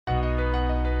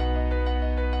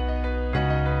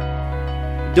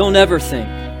Don't ever think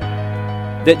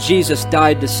that Jesus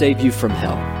died to save you from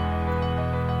hell.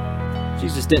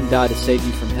 Jesus didn't die to save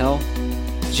you from hell.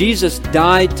 Jesus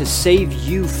died to save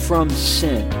you from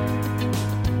sin.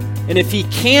 And if He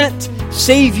can't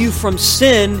save you from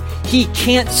sin, He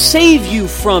can't save you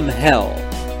from hell.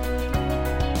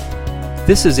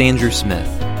 This is Andrew Smith,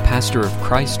 pastor of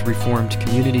Christ Reformed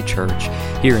Community Church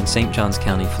here in St. Johns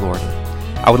County, Florida.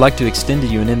 I would like to extend to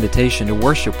you an invitation to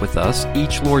worship with us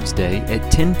each Lord's Day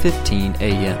at 10:15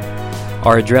 a.m.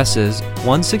 Our address is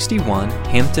 161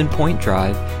 Hampton Point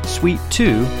Drive, Suite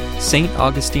 2, St.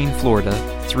 Augustine, Florida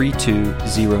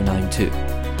 32092.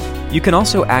 You can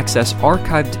also access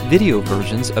archived video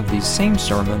versions of these same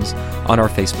sermons on our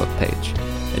Facebook page.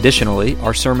 Additionally,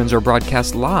 our sermons are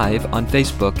broadcast live on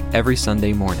Facebook every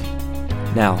Sunday morning.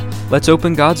 Now, let's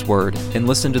open God's Word and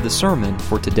listen to the sermon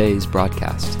for today's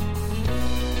broadcast.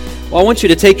 Well, I want you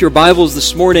to take your Bibles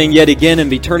this morning yet again and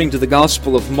be turning to the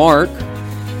Gospel of Mark.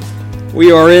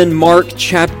 We are in Mark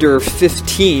chapter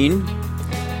 15,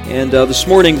 and this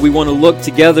morning we want to look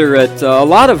together at a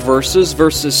lot of verses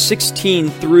 16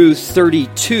 through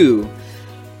 32.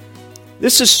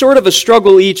 This is sort of a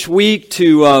struggle each week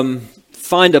to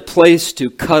find a place to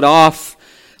cut off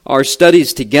our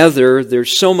studies together.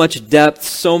 There's so much depth,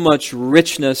 so much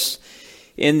richness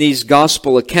in these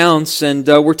gospel accounts, and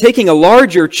we're taking a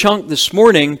larger chunk this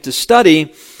morning to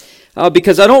study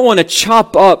because I don't want to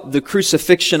chop up the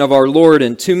crucifixion of our Lord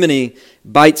in too many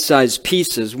bite-sized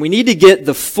pieces. We need to get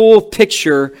the full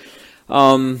picture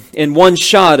in one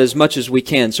shot as much as we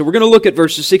can. So we're going to look at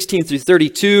verses 16 through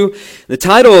 32. The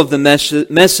title of the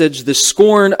message, The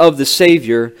Scorn of the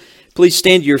Savior. Please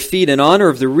stand to your feet in honor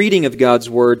of the reading of God's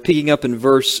Word, picking up in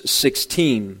verse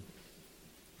 16.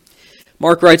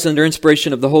 Mark writes under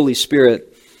inspiration of the Holy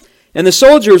Spirit, "And the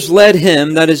soldiers led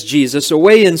him," that is Jesus,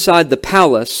 "away inside the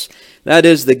palace," that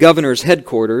is the governor's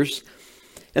headquarters,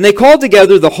 "and they called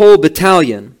together the whole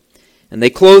battalion. And they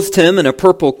clothed him in a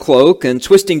purple cloak, and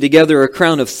twisting together a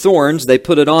crown of thorns, they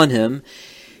put it on him.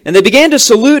 And they began to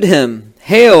salute him,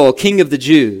 'Hail, King of the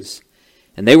Jews!'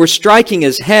 And they were striking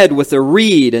his head with a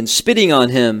reed, and spitting on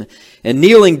him, and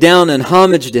kneeling down in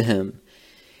homage to him.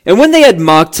 And when they had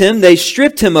mocked him, they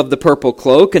stripped him of the purple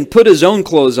cloak, and put his own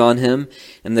clothes on him,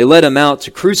 and they led him out to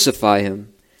crucify him.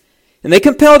 And they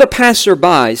compelled a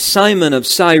passer-by, Simon of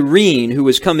Cyrene, who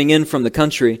was coming in from the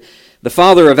country, the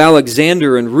father of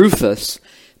Alexander and Rufus,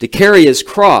 to carry his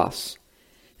cross.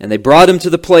 And they brought him to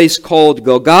the place called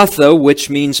Golgotha, which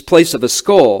means place of a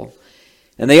skull.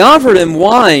 And they offered him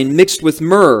wine mixed with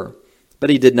myrrh,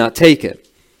 but he did not take it.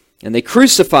 And they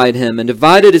crucified him and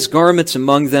divided his garments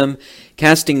among them,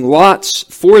 casting lots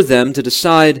for them to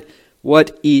decide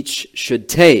what each should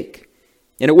take.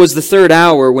 And it was the third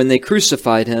hour when they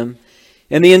crucified him.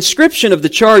 And the inscription of the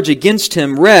charge against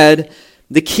him read,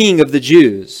 'The King of the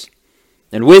Jews.'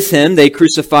 And with him they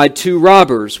crucified two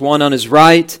robbers, one on his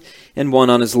right and one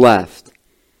on his left.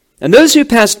 And those who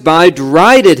passed by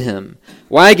derided him,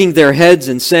 wagging their heads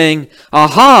and saying,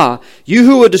 'Aha, you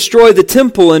who would destroy the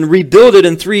temple and rebuild it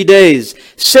in 3 days,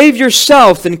 save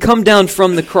yourself and come down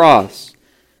from the cross.'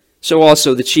 So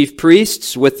also the chief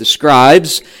priests with the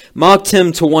scribes mocked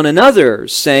him to one another,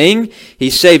 saying,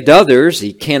 'He saved others,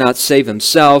 he cannot save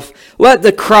himself. Let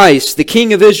the Christ, the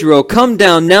King of Israel, come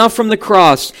down now from the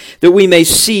cross, that we may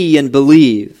see and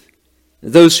believe.'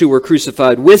 Those who were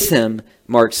crucified with him,"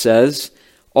 Mark says,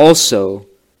 "also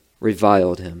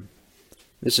reviled him."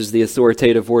 This is the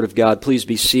authoritative Word of God. Please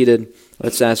be seated.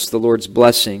 Let's ask the Lord's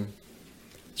blessing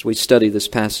as we study this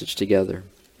passage together.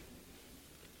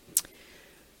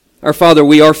 Our Father,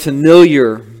 we are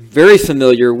familiar, very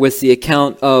familiar with the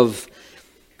account of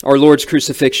our Lord's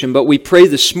crucifixion, but we pray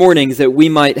this morning that we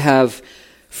might have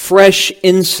fresh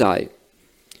insight.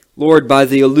 Lord, by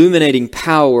the illuminating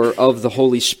power of the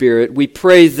Holy Spirit, we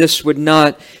pray this would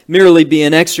not merely be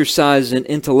an exercise in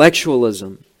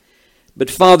intellectualism,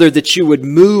 but Father, that you would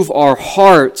move our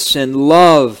hearts in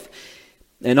love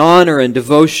and honor and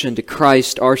devotion to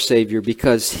Christ our Savior,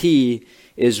 because He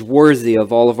is worthy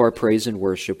of all of our praise and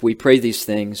worship. We pray these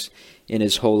things in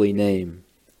His holy name.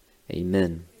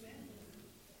 Amen.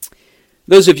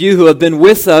 Those of you who have been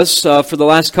with us for the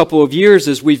last couple of years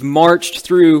as we've marched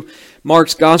through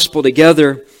Mark's Gospel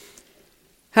together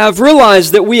have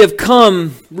realized that we have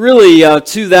come really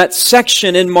to that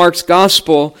section in Mark's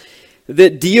Gospel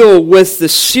that deal with the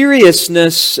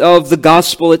seriousness of the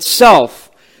gospel itself,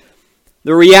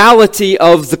 the reality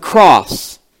of the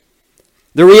cross,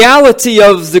 the reality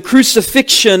of the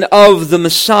crucifixion of the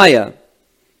Messiah.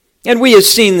 And we have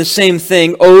seen the same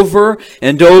thing over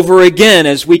and over again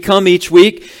as we come each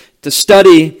week to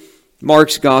study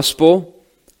Mark's gospel.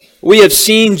 we have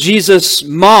seen Jesus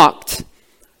mocked.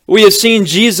 We have seen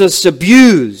Jesus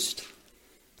abused.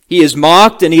 He is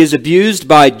mocked and he is abused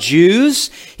by Jews.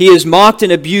 He is mocked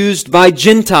and abused by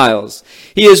Gentiles.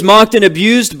 He is mocked and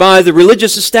abused by the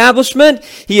religious establishment.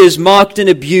 He is mocked and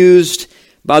abused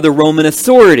by the Roman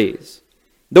authorities.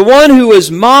 The one who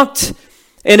is mocked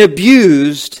and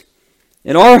abused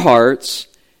in our hearts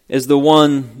is the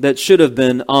one that should have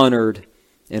been honored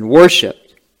and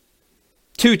worshiped.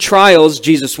 2 trials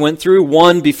Jesus went through,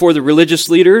 one before the religious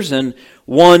leaders and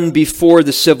one before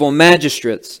the civil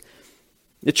magistrates.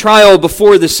 The trial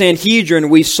before the Sanhedrin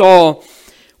we saw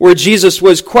where Jesus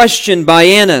was questioned by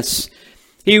Annas.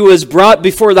 He was brought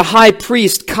before the high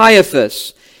priest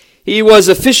Caiaphas. He was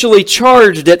officially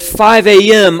charged at 5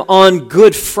 a.m. on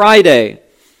Good Friday.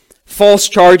 False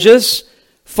charges,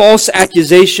 false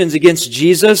accusations against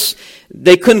Jesus.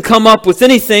 They couldn't come up with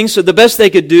anything, so the best they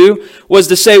could do was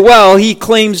to say, well, he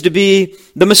claims to be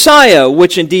the Messiah,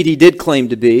 which indeed he did claim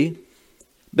to be.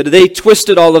 But they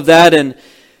twisted all of that and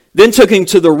then took him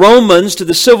to the Romans, to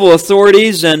the civil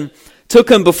authorities, and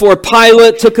took him before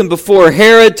Pilate, took him before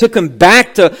Herod, took him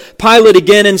back to Pilate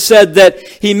again and said that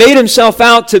he made himself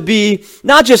out to be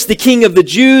not just the king of the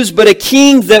Jews, but a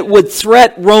king that would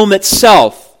threat Rome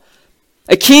itself.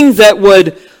 A king that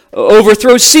would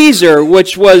overthrow Caesar,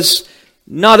 which was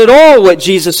not at all what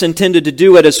Jesus intended to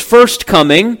do at his first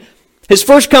coming. His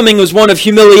first coming was one of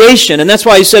humiliation, and that's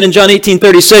why he said in John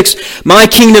 18:36, "My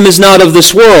kingdom is not of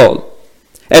this world."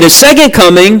 At his second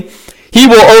coming, he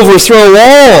will overthrow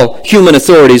all human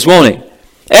authorities, won't he?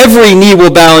 Every knee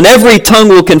will bow and every tongue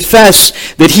will confess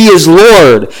that he is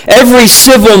Lord. Every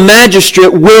civil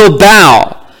magistrate will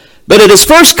bow. But at his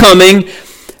first coming,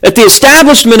 at the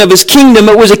establishment of his kingdom,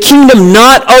 it was a kingdom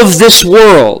not of this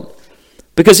world.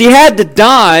 Because he had to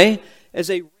die as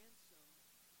a ransom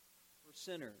for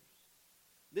sinners.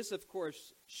 This, of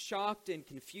course, shocked and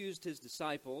confused his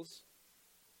disciples,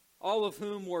 all of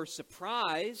whom were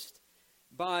surprised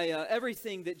by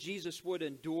everything that Jesus would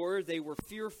endure. They were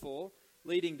fearful,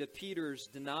 leading to Peter's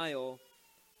denial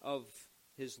of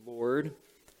his Lord.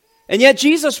 And yet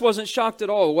Jesus wasn't shocked at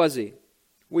all, was he?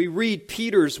 We read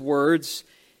Peter's words.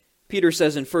 Peter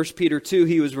says in 1 Peter 2,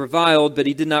 he was reviled, but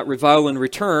he did not revile in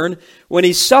return. When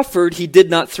he suffered, he did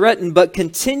not threaten, but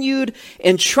continued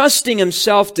entrusting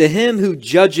himself to him who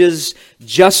judges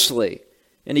justly.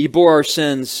 And he bore our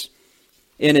sins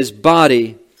in his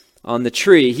body on the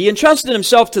tree. He entrusted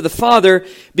himself to the Father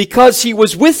because he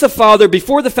was with the Father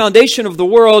before the foundation of the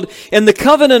world and the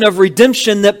covenant of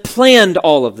redemption that planned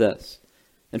all of this.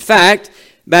 In fact,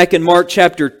 back in Mark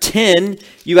chapter 10,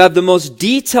 you have the most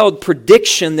detailed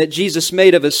prediction that Jesus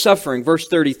made of his suffering. Verse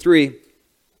 33,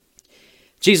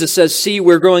 Jesus says, "See,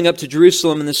 we're going up to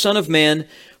Jerusalem, and the Son of Man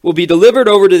will be delivered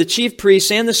over to the chief priests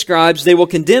and the scribes. They will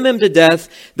condemn him to death.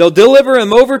 They'll deliver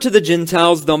him over to the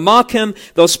Gentiles. They'll mock him.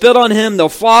 They'll spit on him. They'll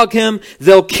flog him.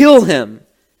 They'll kill him.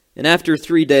 And after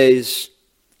 3 days,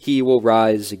 he will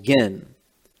rise again."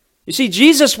 You see,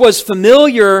 Jesus was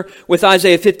familiar with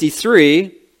Isaiah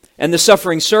 53 and the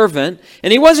suffering servant.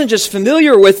 And he wasn't just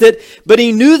familiar with it, but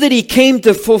he knew that he came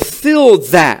to fulfill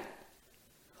that.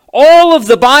 All of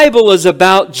the Bible is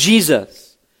about Jesus.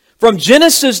 From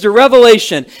Genesis to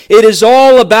Revelation, it is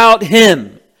all about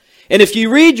him. And if you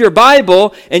read your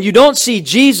Bible and you don't see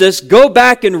Jesus, go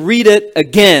back and read it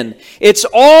again. It's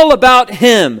all about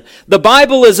him. The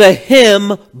Bible is a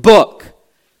hymn book.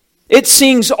 It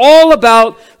sings all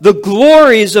about the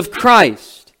glories of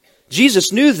Christ.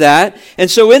 Jesus knew that.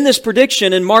 And so in this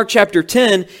prediction in Mark chapter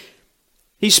 10,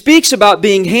 he speaks about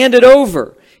being handed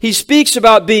over. He speaks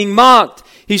about being mocked.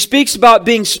 He speaks about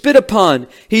being spit upon.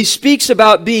 He speaks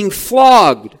about being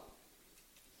flogged.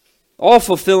 All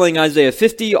fulfilling Isaiah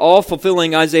 50, all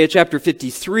fulfilling Isaiah chapter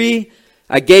 53.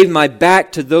 I gave my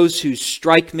back to those who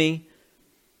strike me.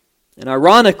 And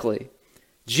ironically,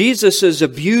 Jesus'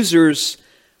 abusers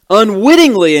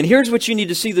unwittingly, and here's what you need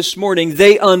to see this morning,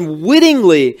 they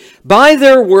unwittingly, by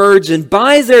their words and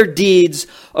by their deeds,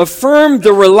 affirmed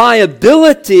the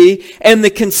reliability and the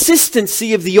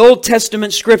consistency of the Old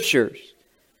Testament Scriptures.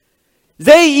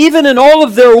 They, even in all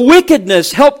of their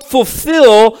wickedness, helped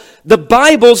fulfill the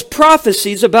Bible's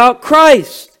prophecies about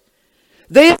Christ.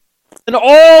 They, in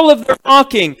all of their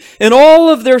mocking and all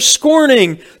of their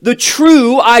scorning, the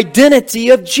true identity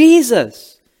of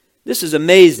Jesus. This is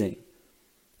amazing.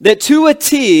 That to a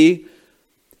T,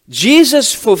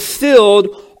 Jesus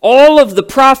fulfilled all of the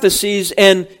prophecies,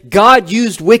 and God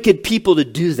used wicked people to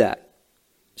do that.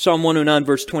 Psalm 109,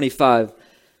 verse 25.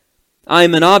 I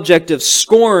am an object of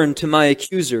scorn to my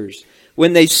accusers.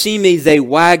 When they see me, they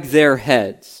wag their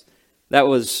heads. That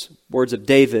was words of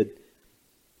David,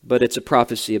 but it's a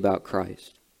prophecy about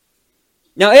Christ.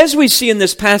 Now, as we see in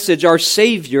this passage, our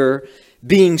Savior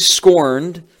being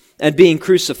scorned and being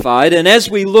crucified, and as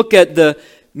we look at the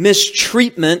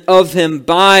mistreatment of him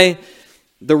by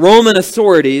the Roman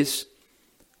authorities,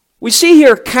 we see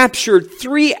here captured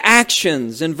three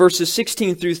actions in verses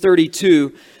 16 through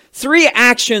 32. Three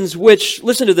actions which,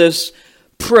 listen to this,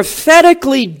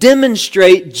 prophetically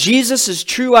demonstrate Jesus'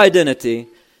 true identity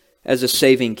as a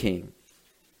saving king.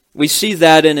 We see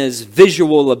that in his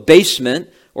visual abasement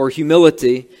or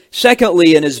humility.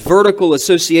 Secondly, in his vertical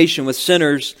association with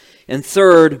sinners. And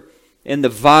third, in the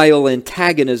vile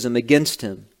antagonism against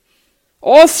him.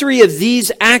 All three of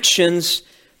these actions,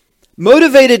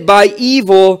 motivated by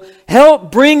evil,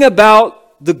 help bring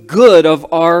about the good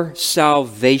of our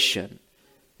salvation.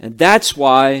 And that's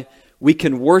why we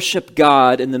can worship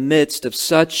God in the midst of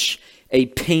such a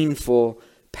painful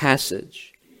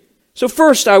passage. So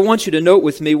first, I want you to note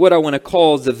with me what I want to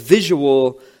call the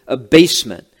visual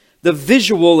abasement. The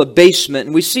visual abasement.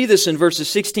 And we see this in verses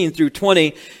 16 through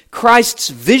 20. Christ's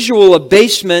visual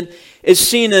abasement is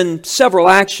seen in several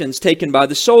actions taken by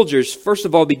the soldiers. First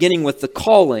of all, beginning with the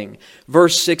calling.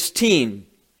 Verse 16.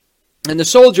 And the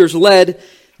soldiers led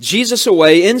Jesus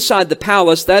away inside the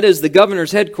palace, that is the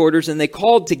governor's headquarters, and they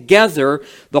called together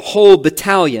the whole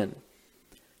battalion.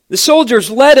 The soldiers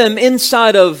led him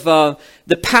inside of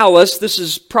the palace. This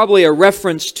is probably a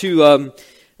reference to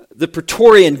the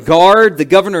Praetorian Guard, the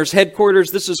governor's headquarters.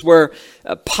 This is where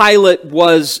Pilate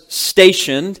was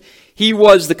stationed. He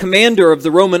was the commander of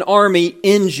the Roman army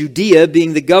in Judea,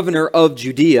 being the governor of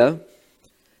Judea.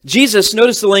 Jesus,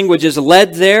 notice the language is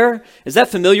led there. Is that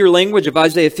familiar language of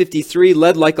Isaiah 53?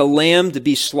 Led like a lamb to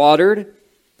be slaughtered.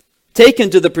 Taken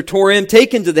to the Praetorium,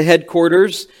 taken to the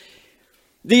headquarters.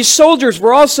 These soldiers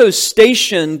were also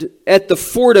stationed at the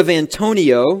fort of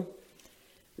Antonio.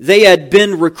 They had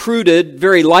been recruited,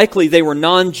 very likely they were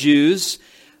non-Jews,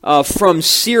 from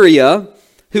Syria,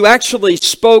 who actually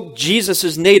spoke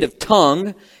Jesus' native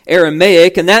tongue,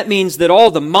 Aramaic, and that means that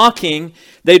all the mocking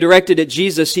they directed at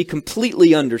Jesus, he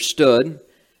completely understood.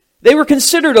 They were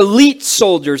considered elite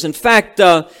soldiers. In fact,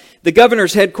 the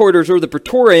governor's headquarters, or the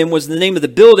Praetorium, was the name of the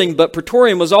building, but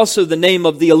Praetorium was also the name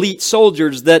of the elite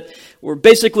soldiers that were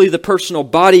basically the personal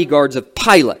bodyguards of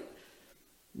Pilate.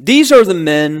 These are the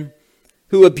men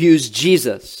who abused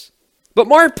Jesus. But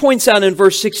Mark points out in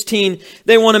verse 16,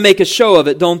 they want to make a show of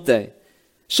it, don't they?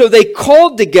 So they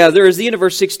called together, as the end of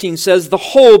verse 16 says, the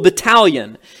whole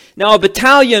battalion. Now a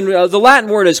battalion, the Latin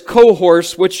word is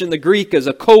cohors, which in the Greek is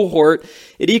a cohort.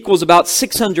 It equals about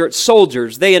 600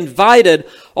 soldiers. They invited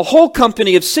a whole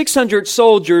company of 600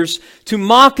 soldiers to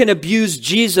mock and abuse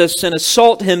Jesus and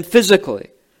assault him physically.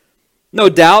 No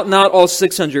doubt, not all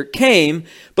 600 came,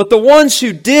 but the ones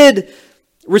who did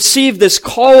receive this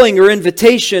calling or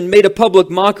invitation made a public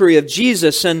mockery of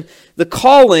Jesus, and the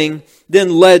calling then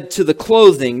led to the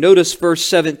clothing. Notice verse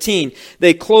 17.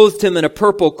 They clothed him in a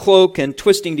purple cloak, and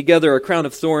twisting together a crown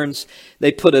of thorns,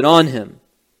 they put it on him.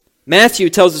 Matthew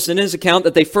tells us in his account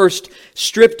that they first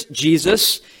stripped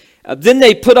Jesus. Then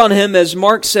they put on him, as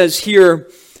Mark says here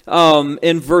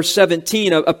in verse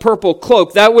 17, a purple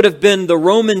cloak. That would have been the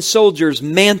Roman soldier's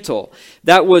mantle.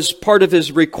 That was part of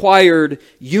his required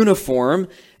uniform.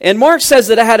 And Mark says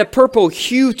that it had a purple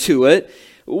hue to it,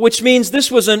 which means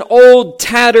this was an old,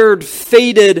 tattered,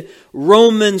 faded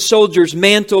Roman soldier's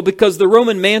mantle, because the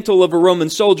Roman mantle of a Roman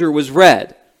soldier was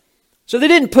red. So they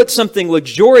didn't put something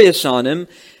luxurious on him.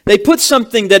 They put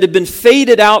something that had been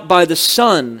faded out by the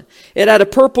sun. It had a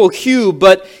purple hue,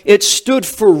 but it stood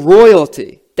for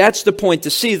royalty. That's the point to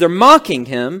see. They're mocking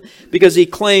him because he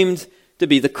claimed to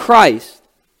be the Christ.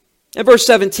 And verse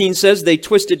 17 says, they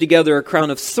twisted together a crown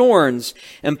of thorns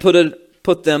and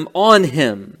put them on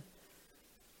him.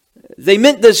 They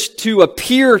meant this to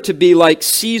appear to be like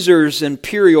Caesar's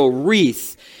imperial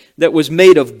wreath that was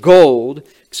made of gold,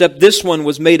 except this one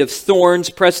was made of thorns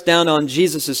pressed down on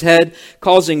Jesus' head,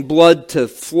 causing blood to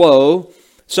flow.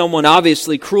 Someone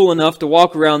obviously cruel enough to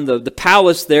walk around the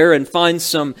palace there and find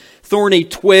some thorny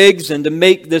twigs and to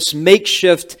make this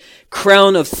makeshift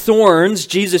crown of thorns.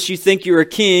 Jesus, you think you're a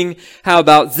king? How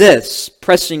about this?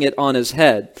 Pressing it on his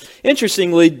head.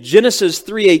 Interestingly, Genesis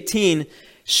 3:18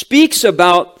 speaks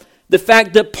about the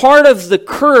fact that part of the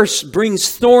curse brings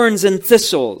thorns and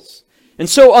thistles. And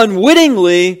so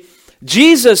unwittingly,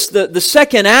 Jesus, the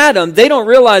second Adam, they don't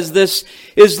realize this,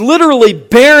 is literally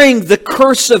bearing the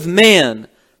curse of man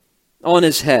on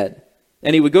his head.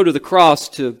 And he would go to the cross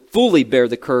to fully bear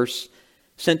the curse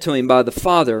sent to him by the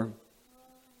Father.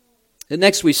 And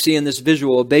next we see in this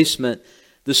visual abasement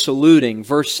the saluting.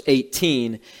 Verse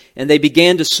 18, and they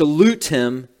began to salute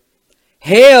him,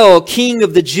 "Hail, King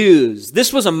of the Jews."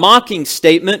 This was a mocking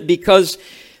statement because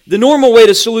The normal way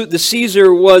to salute the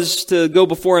Caesar was to go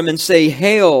before him and say,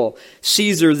 "Hail,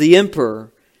 Caesar the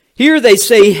Emperor." Here they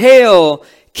say, "Hail,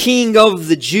 King of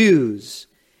the Jews."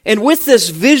 And with this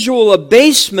visual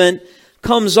abasement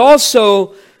comes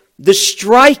also the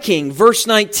striking. Verse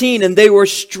 19, "And they were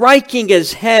striking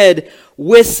his head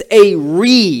with a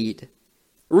reed."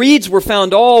 Reeds were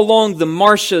found all along the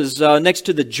marshes next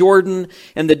to the Jordan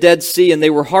and the Dead Sea, and they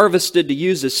were harvested to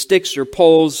use as sticks or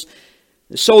poles.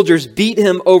 The soldiers beat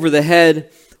him over the head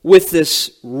with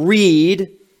this reed.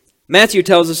 Matthew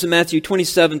tells us in Matthew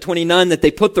 27:29 that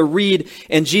they put the reed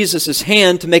in Jesus'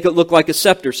 hand to make it look like a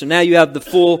scepter. So now you have the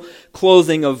full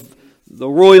clothing of the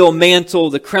royal mantle,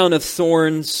 the crown of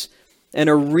thorns, and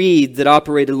a reed that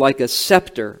operated like a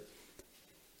scepter.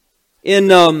 In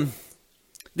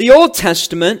the Old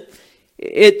Testament,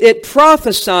 it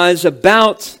prophesies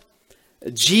about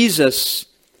Jesus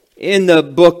in the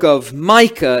book of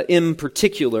Micah in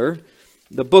particular.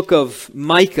 The book of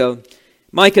Micah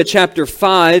chapter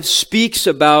 5 speaks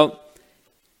about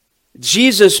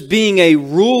Jesus being a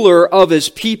ruler of his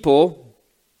people.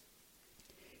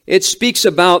 It speaks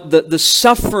about the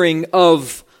suffering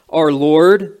of our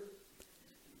Lord.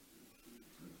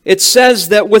 It says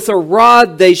that with a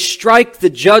rod they strike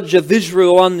the judge of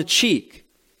Israel on the cheek.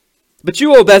 "But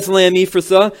you, O Bethlehem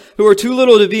Ephrathah, who are too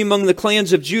little to be among the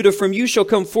clans of Judah, from you shall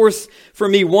come forth for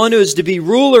me one who is to be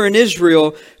ruler in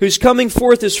Israel, whose coming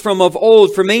forth is from of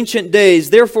old, from ancient days.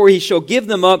 Therefore he shall give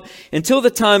them up until the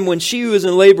time when she who is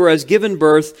in labor has given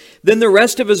birth. Then the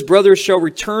rest of his brothers shall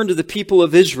return to the people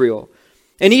of Israel.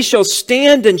 And he shall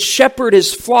stand and shepherd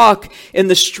his flock in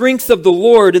the strength of the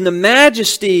Lord, in the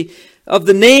majesty of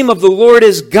the name of the Lord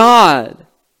is God."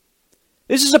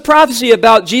 This is a prophecy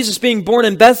about Jesus being born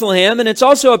in Bethlehem, and it's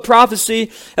also a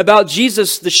prophecy about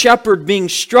Jesus the shepherd being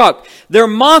struck. They're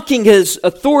mocking his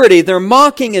authority, they're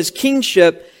mocking his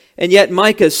kingship, and yet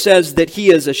Micah says that he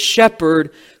is a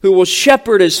shepherd who will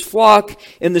shepherd his flock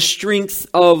in the strength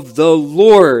of the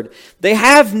Lord. They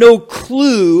have no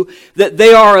clue that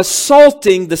they are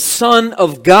assaulting the Son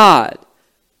of God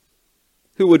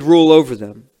who would rule over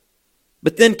them.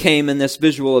 But then came in this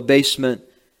visual abasement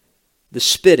the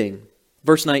spitting.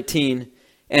 Verse 19,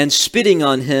 "And spitting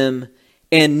on him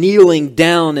and kneeling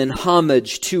down in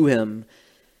homage to him."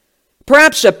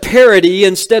 Perhaps a parody.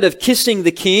 Instead of kissing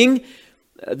the king,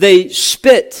 they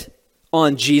spit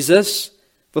on Jesus,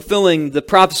 fulfilling the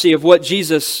prophecy of what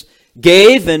Jesus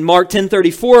gave in Mark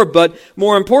 10:34, but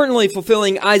more importantly,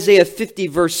 fulfilling Isaiah 50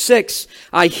 verse 6,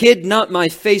 "I hid not my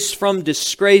face from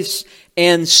disgrace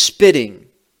and spitting."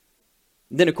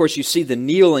 Then, of course, you see the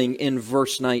kneeling in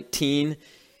verse 19,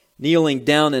 kneeling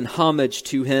down in homage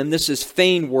to him. This is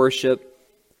feigned worship,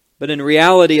 but in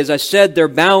reality, as I said, they're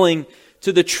bowing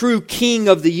to the true King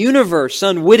of the universe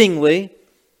unwittingly.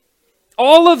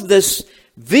 All of this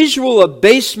visual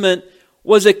abasement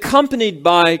was accompanied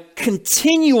by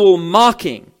continual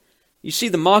mocking. You see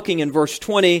the mocking in verse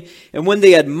 20, "And when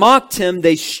they had mocked him,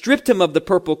 they stripped him of the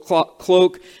purple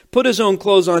cloak, put his own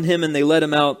clothes on him, and they led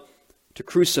him out to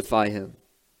crucify him."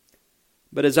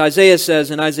 But as Isaiah says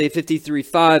in Isaiah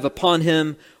 53:5, "Upon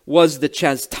him was the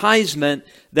chastisement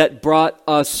that brought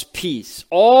us peace."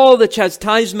 All the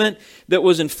chastisement that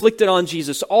was inflicted on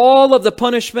Jesus, all of the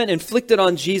punishment inflicted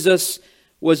on Jesus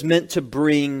was meant to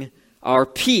bring our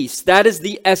peace. That is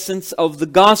the essence of the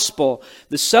gospel,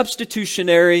 the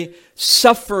substitutionary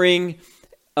suffering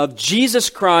of Jesus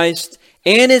Christ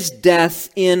and his death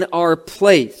in our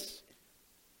place.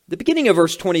 The beginning of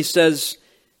verse 20 says,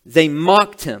 "They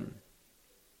mocked him."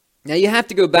 Now you have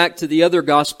to go back to the other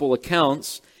gospel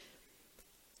accounts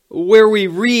where we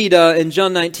read in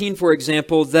John 19, for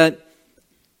example, that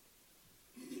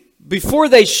before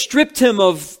they stripped him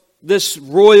of this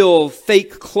royal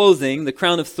fake clothing, the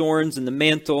crown of thorns and the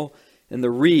mantle and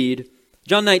the reed,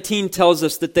 John 19 tells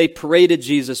us that they paraded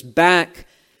Jesus back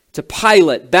to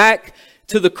Pilate, back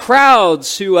to the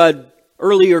crowds who had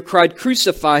earlier cried,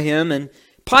 "Crucify him." And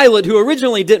Pilate, who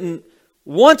originally didn't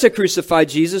want to crucify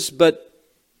Jesus, but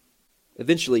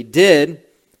eventually did,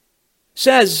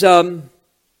 says,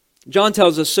 John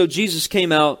tells us, "So Jesus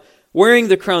came out wearing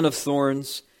the crown of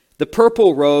thorns, the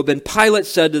purple robe, and Pilate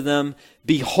said to them,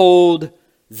 'Behold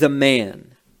the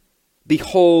man.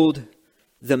 Behold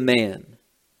the man.'"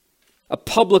 A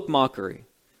public mockery.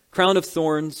 Crown of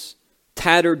thorns,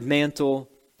 tattered mantle,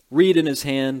 reed in his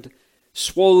hand,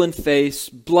 swollen face,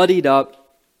 bloodied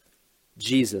up,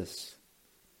 Jesus.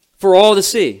 For all to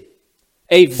see.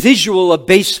 A visual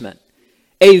abasement.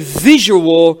 A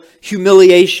visual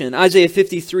humiliation. Isaiah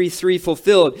 53:3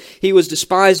 fulfilled. "He was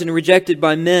despised and rejected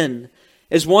by men.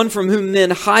 As one from whom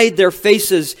men hide their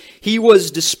faces, he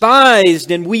was despised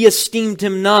and we esteemed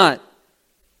him not.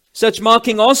 Such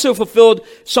mocking also fulfilled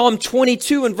Psalm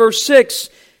 22 and verse 6,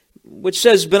 which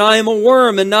says, "But I am a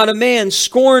worm and not a man,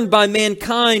 scorned by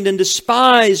mankind and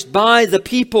despised by the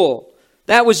people."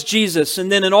 That was Jesus.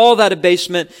 And then in all that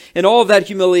abasement and all of that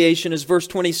humiliation, as verse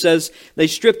 20 says, they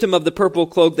stripped him of the purple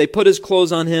cloak, they put his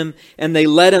clothes on him, and they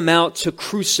led him out to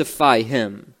crucify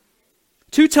him.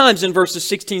 2 times in verses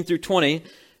 16 through 20,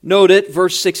 note it,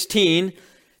 verse 16,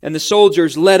 and the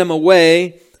soldiers led him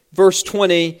away. Verse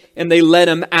 20, and they led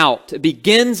him out. It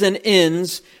begins and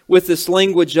ends with this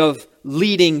language of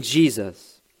leading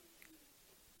Jesus.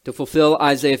 To fulfill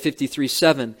Isaiah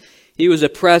 53:7, he was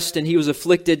oppressed and he was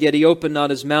afflicted, yet he opened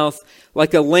not his mouth.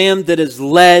 Like a lamb that is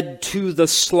led to the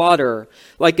slaughter,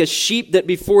 like a sheep that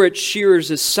before its shearers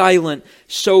is silent,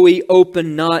 so he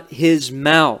opened not his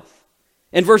mouth.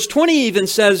 And verse 20 even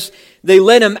says, they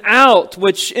led him out,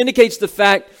 which indicates the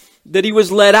fact that he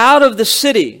was led out of the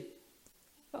city.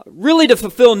 Really to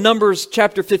fulfill Numbers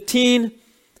chapter 15,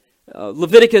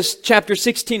 Leviticus chapter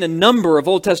 16, a number of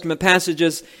Old Testament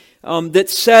passages that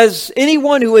says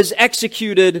anyone who is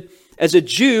executed as a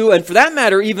Jew, and for that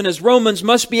matter even as Romans,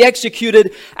 must be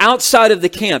executed outside of the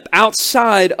camp,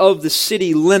 outside of the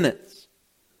city limits.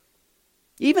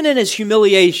 Even in his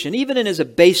humiliation, even in his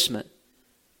abasement,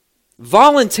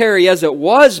 voluntary as it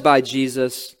was by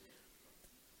Jesus,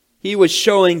 he was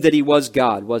showing that he was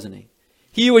God, wasn't he?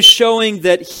 He was showing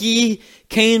that he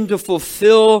came to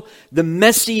fulfill the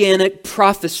messianic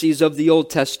prophecies of the Old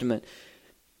Testament.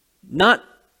 Not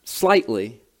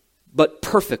slightly, but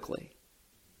perfectly.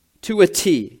 To a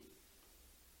T.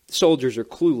 Soldiers are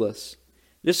clueless.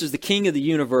 This is the king of the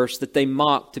universe that they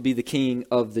mock to be the king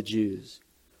of the Jews.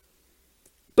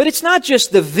 But it's not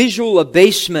just the visual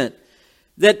abasement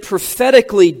that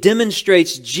prophetically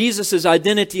demonstrates Jesus'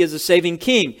 identity as a saving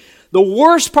king. The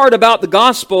worst part about the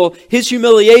gospel, his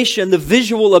humiliation, the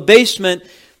visual abasement,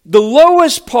 the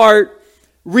lowest part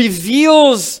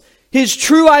reveals his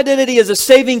true identity as a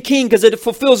saving king because it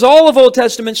fulfills all of Old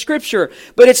Testament Scripture.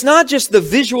 But it's not just the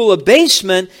visual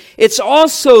abasement, it's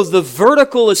also the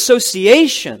vertical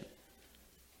association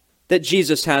that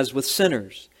Jesus has with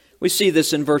sinners. We see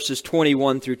this in verses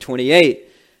 21 through 28.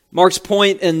 Mark's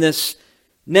point in this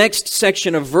next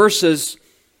section of verses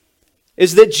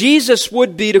is that Jesus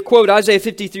would be, to quote Isaiah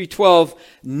 53:12,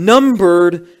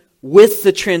 numbered with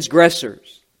the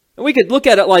transgressors. And we could look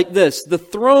at it like this. The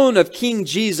throne of King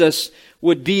Jesus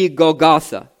would be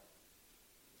Golgotha.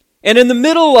 And in the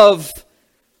middle of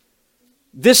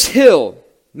this hill,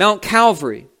 Mount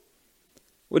Calvary,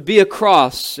 would be a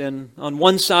cross. And on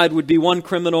one side would be one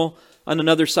criminal, on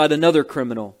another side another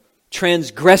criminal.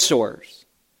 Transgressors.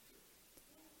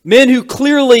 Men who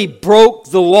clearly broke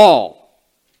the law.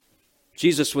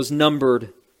 Jesus was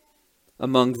numbered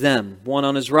among them. One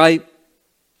on his right,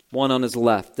 one on his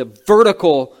left. The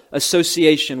vertical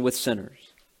association with sinners.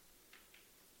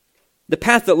 The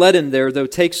path that led him there, though,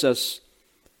 takes us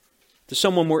to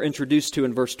someone we're introduced to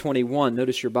in verse 21.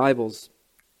 Notice your Bibles.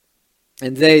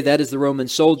 And they, that is the Roman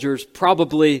soldiers,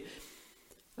 probably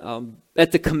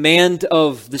at the command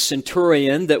of the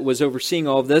centurion that was overseeing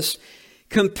all of this,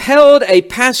 compelled a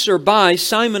passerby,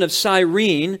 Simon of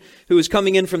Cyrene, who was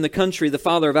coming in from the country, the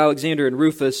father of Alexander and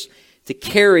Rufus, to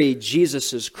carry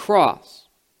Jesus' cross.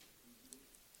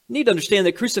 You need to understand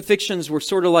that crucifixions were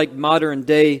sort of like modern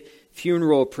day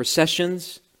funeral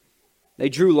processions. They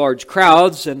drew large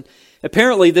crowds, and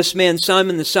apparently this man,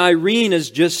 Simon the Cyrene,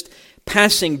 is just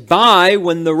passing by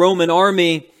when the Roman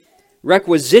army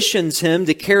requisitions him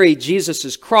to carry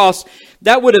Jesus' cross.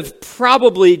 That would have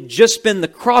probably just been the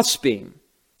crossbeam.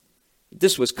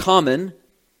 This was common.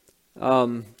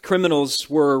 Criminals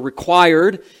were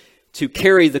required to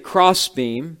carry the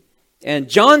crossbeam. And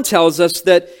John tells us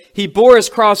that he bore his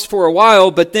cross for a while,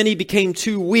 but then he became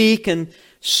too weak, and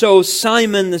so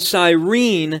Simon the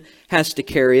Cyrene has to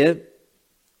carry it.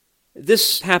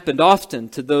 This happened often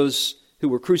to those who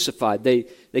were crucified. They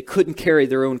couldn't carry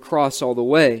their own cross all the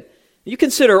way. You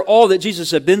consider all that Jesus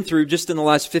had been through just in the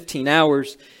last 15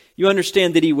 hours. You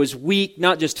understand that he was weak,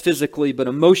 not just physically, but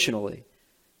emotionally.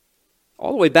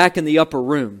 All the way back in the upper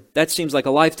room. That seems like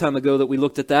a lifetime ago that we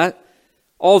looked at that.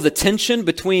 All the tension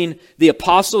between the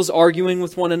apostles arguing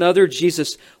with one another,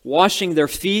 Jesus washing their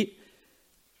feet,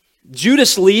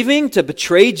 Judas leaving to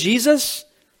betray Jesus.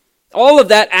 All of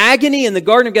that agony in the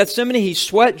Garden of Gethsemane, he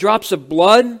sweat drops of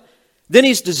blood. Then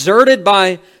he's deserted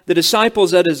by the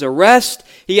disciples at his arrest.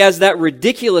 He has that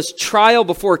ridiculous trial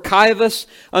before Caiaphas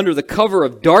under the cover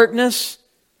of darkness.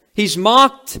 He's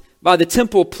mocked by the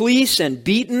temple police and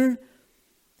beaten.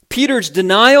 Peter's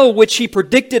denial, which he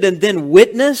predicted and then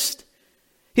witnessed.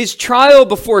 His trial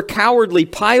before cowardly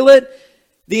Pilate.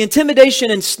 the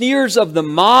intimidation and sneers of the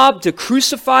mob to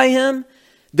crucify him,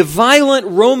 the violent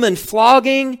Roman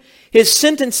flogging, his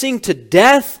sentencing to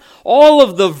death, all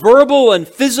of the verbal and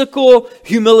physical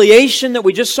humiliation that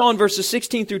we just saw in verses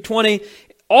 16 through 20,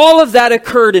 all of that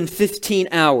occurred in 15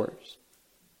 hours.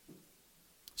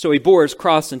 So he bore his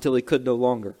cross until he could no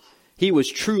longer. He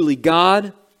was truly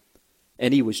God,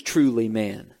 and he was truly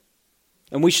man.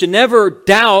 And we should never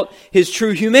doubt his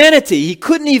true humanity. He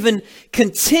couldn't even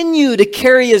continue to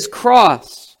carry his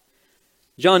cross.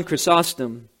 John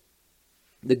Chrysostom,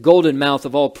 the golden mouth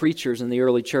of all preachers in the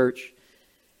early church,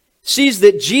 sees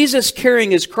that Jesus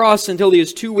carrying his cross until he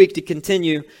is too weak to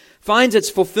continue finds its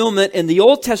fulfillment in the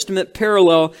Old Testament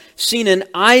parallel seen in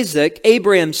Isaac,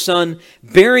 Abraham's son,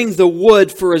 bearing the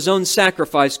wood for his own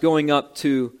sacrifice going up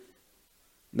to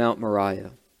Mount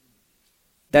Moriah.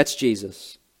 That's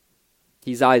Jesus.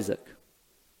 He's Isaac.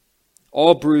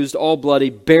 All bruised, all bloody,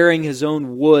 bearing his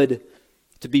own wood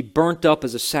to be burnt up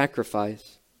as a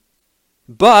sacrifice.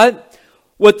 But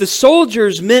what the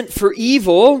soldiers meant for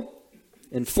evil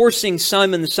in forcing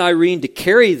Simon the Cyrene to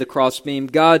carry the crossbeam,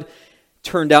 God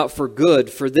turned out for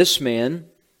good for this man.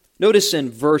 Notice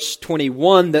in verse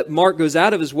 21 that Mark goes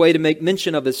out of his way to make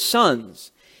mention of his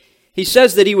sons. He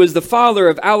says that he was the father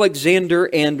of Alexander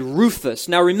and Rufus.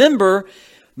 Now remember,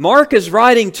 Mark is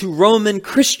writing to Roman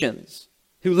Christians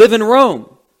who live in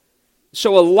Rome.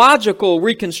 So a logical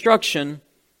reconstruction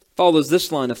follows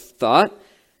this line of thought.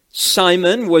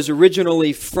 Simon was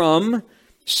originally from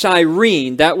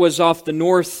Cyrene. That was off the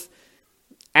North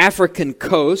African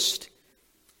coast,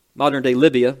 modern-day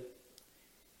Libya.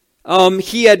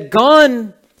 He had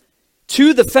gone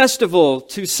to the festival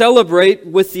to celebrate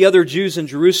with the other Jews in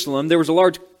Jerusalem. There was a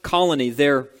large colony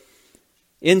there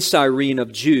in Cyrene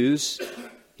of Jews.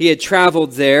 He had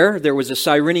traveled there. There was a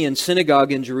Cyrenian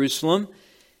synagogue in Jerusalem.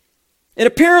 And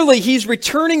apparently he's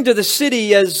returning to the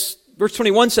city, as verse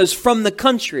 21 says, from the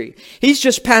country. He's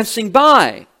just passing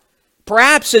by.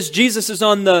 Perhaps as Jesus is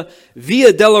on the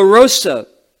Via Dolorosa,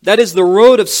 that is the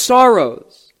road of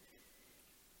sorrows,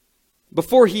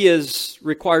 before he is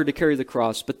required to carry the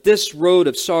cross. But this road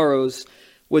of sorrows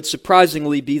would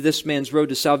surprisingly be this man's road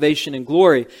to salvation and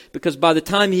glory, because by the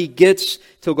time he gets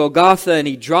to Golgotha and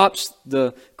he drops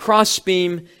the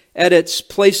crossbeam at its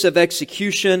place of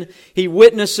execution, he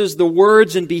witnesses the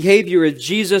words and behavior of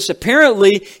Jesus.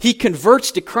 Apparently, he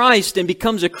converts to Christ and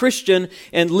becomes a Christian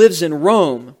and lives in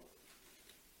Rome.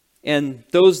 And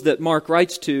those that Mark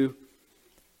writes to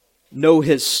know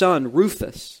his son,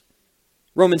 Rufus.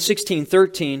 Romans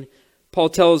 16:13, Paul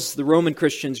tells the Roman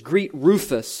Christians, "Greet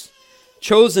Rufus,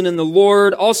 chosen in the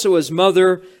Lord, also his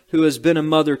mother, who has been a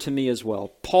mother to me as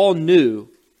well." Paul knew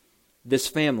this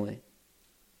family.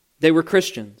 They were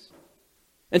Christians.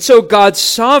 And so God's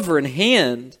sovereign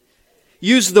hand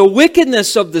used the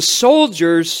wickedness of the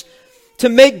soldiers to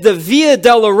make the Via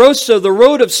Dolorosa, the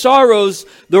road of sorrows,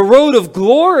 the road of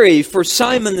glory for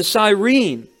Simon the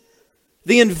Cyrene.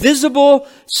 The invisible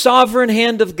sovereign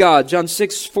hand of God. John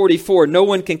 6:44, "No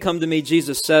one can come to me,"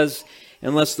 Jesus says,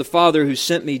 "unless the Father who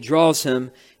sent me draws him,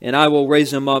 and I will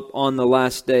raise him up on the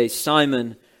last day."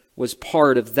 Simon was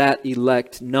part of that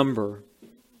elect number.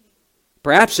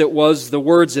 Perhaps it was the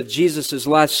words of Jesus'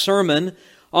 last sermon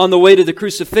on the way to the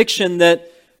crucifixion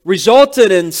that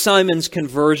resulted in Simon's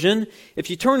conversion.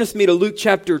 If you turn with me to Luke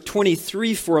chapter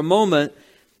 23 for a moment,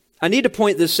 I need to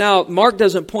point this out. Mark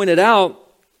doesn't point it out,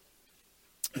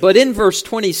 but in verse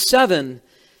 27,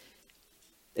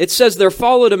 it says, "There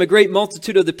followed him a great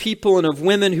multitude of the people and of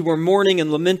women who were mourning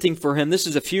and lamenting for him." This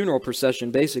is a funeral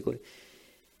procession, basically.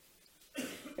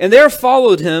 "And there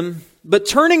followed him, but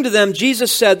turning to them,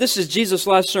 Jesus said," this is Jesus'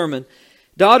 last sermon,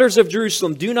 "Daughters of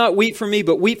Jerusalem, do not weep for me,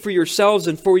 but weep for yourselves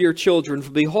and for your children.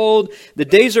 For behold, the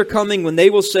days are coming when they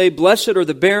will say, Blessed are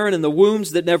the barren and the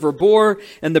wombs that never bore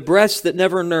and the breasts that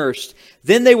never nursed.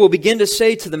 Then they will begin to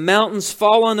say to the mountains,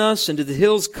 Fall on us, and to the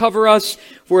hills, cover us.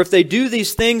 For if they do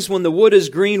these things when the wood is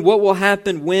green, what will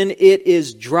happen when it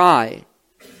is dry?"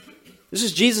 This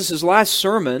is Jesus' last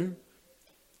sermon.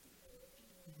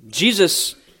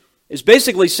 Jesus is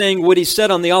basically saying what he said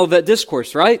on the Olivet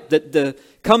Discourse, right? That the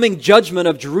coming judgment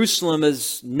of Jerusalem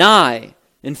is nigh.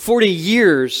 In 40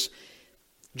 years,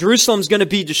 Jerusalem's going to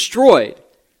be destroyed.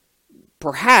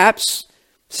 Perhaps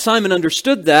Simon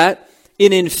understood that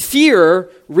and in fear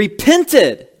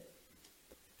repented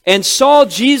and saw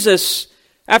Jesus,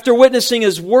 after witnessing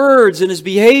his words and his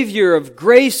behavior of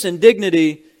grace and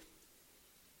dignity,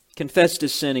 confessed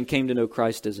his sin and came to know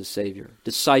Christ as a Savior,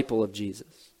 disciple of Jesus.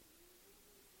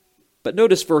 But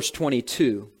notice verse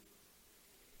 22.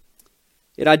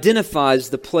 It identifies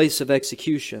the place of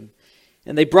execution.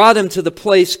 And they brought him to the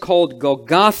place called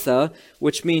Golgotha,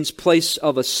 which means place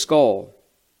of a skull.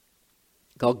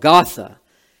 Golgotha,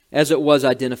 as it was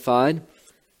identified.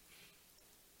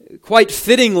 Quite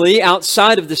fittingly,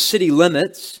 outside of the city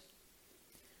limits,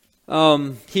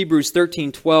 Hebrews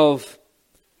 13:12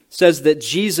 says that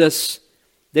Jesus,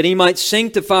 that he might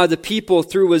sanctify the people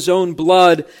through his own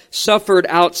blood, suffered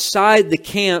outside the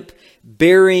camp,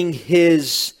 bearing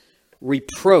his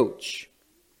reproach.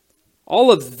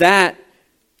 All of that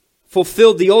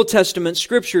fulfilled the Old Testament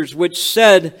scriptures, which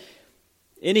said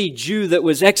any Jew that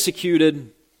was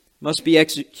executed must be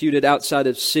executed outside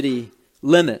of city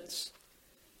limits.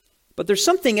 But there's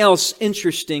something else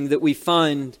interesting that we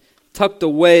find tucked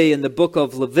away in the book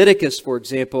of Leviticus, for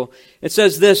example. It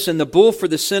says this, "And the bull for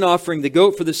the sin offering, the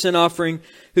goat for the sin offering,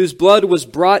 whose blood was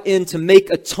brought in to make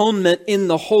atonement in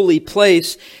the holy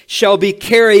place, shall be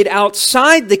carried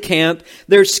outside the camp.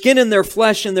 Their skin and their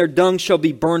flesh and their dung shall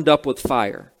be burned up with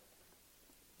fire."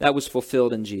 That was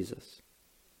fulfilled in Jesus.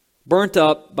 Burnt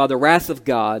up by the wrath of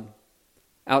God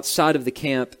outside of the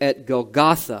camp at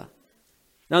Golgotha.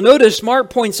 Now notice, Mark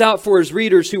points out for his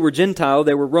readers who were Gentile,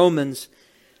 they were Romans,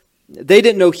 they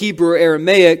didn't know Hebrew or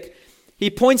Aramaic. He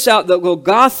points out that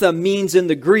Golgotha means in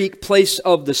the Greek, place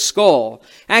of the skull.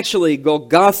 Actually,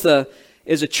 Golgotha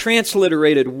is a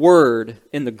transliterated word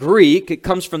in the Greek. It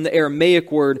comes from the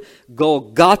Aramaic word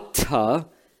Golgotha,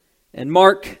 and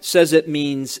Mark says it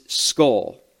means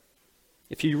skull.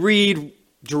 If you read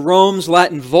Jerome's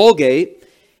Latin Vulgate,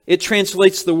 it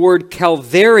translates the word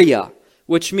Calvaria,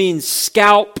 which means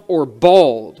scalp or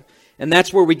bald. And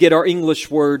that's where we get our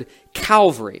English word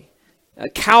Calvary.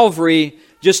 Calvary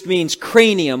just means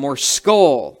cranium or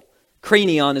skull.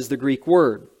 Cranion is the Greek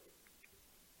word.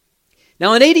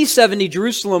 Now in AD 70,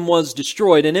 Jerusalem was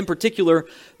destroyed, and in particular,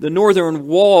 the northern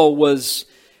wall was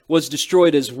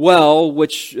destroyed as well,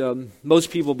 which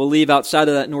most people believe outside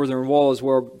of that northern wall is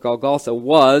where Golgotha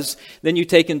was. Then you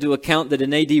take into account that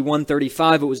in AD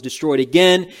 135 it was destroyed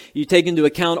again. You take into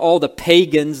account all the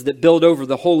pagans that built over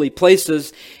the holy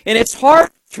places. And it's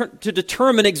hard to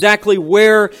determine exactly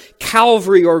where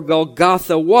Calvary or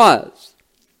Golgotha was.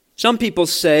 Some people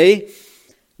say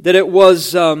that it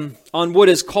was on what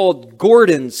is called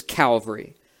Gordon's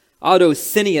Calvary. Otto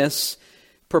Thinius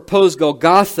proposed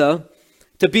Golgotha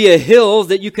to be a hill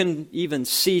that you can even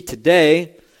see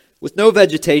today with no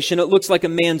vegetation. It looks like a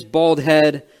man's bald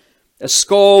head, a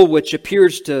skull which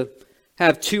appears to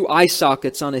have two eye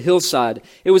sockets on a hillside.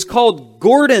 It was called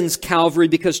Gordon's Calvary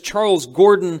because Charles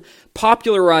Gordon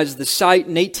popularized the site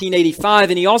in 1885,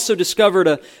 and he also discovered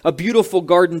a beautiful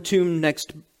garden tomb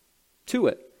next to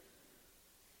it.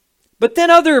 But then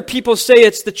other people say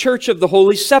it's the Church of the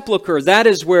Holy Sepulchre. That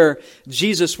is where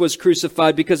Jesus was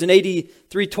crucified, because in AD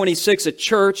 326, a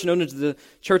church known as the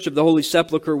Church of the Holy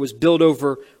Sepulchre was built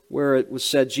over where it was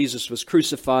said Jesus was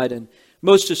crucified, and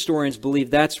most historians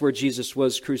believe that's where Jesus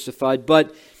was crucified.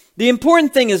 But the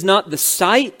important thing is not the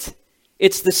site,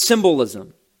 it's the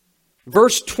symbolism.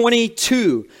 Verse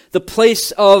 22, the place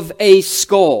of a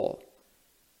skull.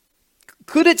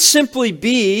 Could it simply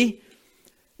be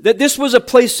that this was a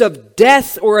place of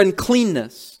death or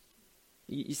uncleanness?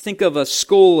 You think of a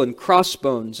skull and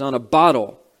crossbones on a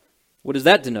bottle. What does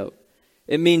that denote?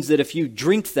 It means that if you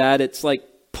drink that, it's like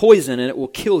poison and it will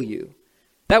kill you.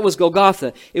 That was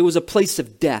Golgotha. It was a place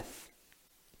of death.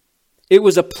 It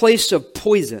was a place of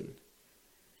poison.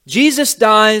 Jesus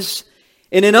dies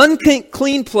in an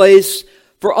unclean place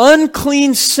for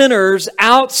unclean sinners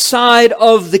outside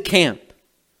of the camp.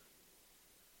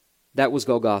 That was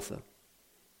Golgotha.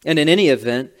 And in any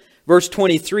event, verse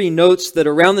 23 notes that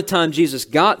around the time Jesus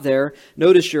got there,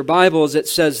 notice your Bibles, it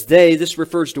says they, this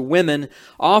refers to women,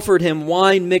 offered him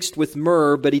wine mixed with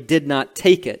myrrh, but he did not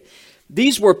take it.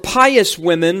 These were pious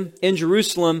women in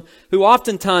Jerusalem who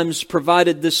oftentimes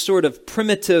provided this sort of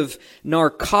primitive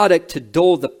narcotic to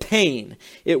dull the pain.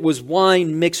 It was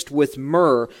wine mixed with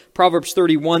myrrh. Proverbs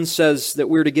 31 says that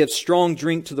we're to give strong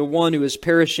drink to the one who is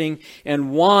perishing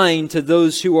and wine to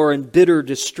those who are in bitter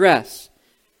distress.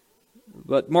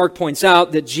 But Mark points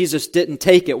out that Jesus didn't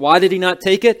take it. Why did he not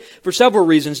take it? For several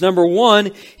reasons. Number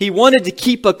one, he wanted to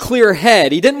keep a clear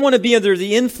head. He didn't want to be under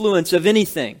the influence of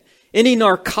anything, any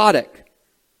narcotic.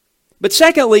 But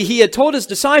secondly, he had told his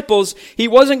disciples he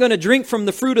wasn't going to drink from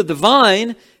the fruit of the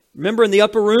vine, remember in the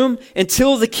upper room,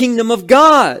 until the kingdom of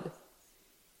God.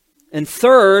 And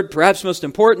third, perhaps most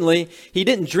importantly, he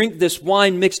didn't drink this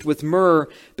wine mixed with myrrh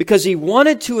because he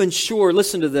wanted to ensure,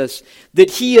 listen to this,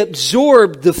 that he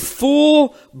absorbed the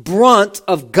full brunt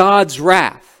of God's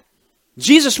wrath.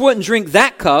 Jesus wouldn't drink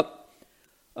that cup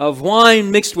of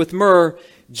wine mixed with myrrh.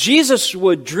 Jesus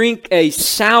would drink a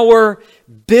sour,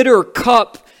 bitter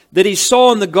cup that he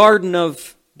saw in the Garden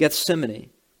of Gethsemane.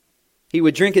 He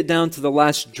would drink it down to the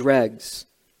last dregs,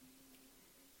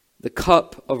 the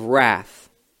cup of wrath.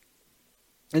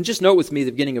 And just note with me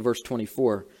the beginning of verse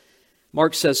 24.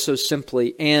 Mark says so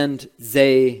simply, and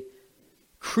they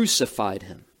crucified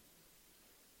him.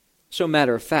 So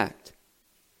matter of fact,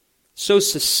 so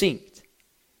succinct.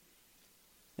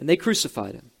 And they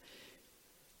crucified him.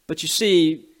 But you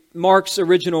see, Mark's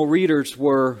original readers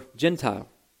were Gentile.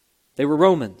 They were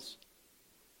Romans.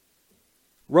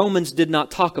 Romans did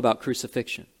not talk about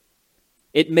crucifixion.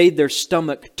 It made their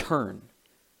stomach turn.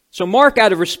 So Mark,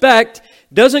 out of respect,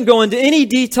 doesn't go into any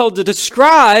detail to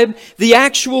describe the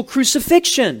actual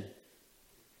crucifixion.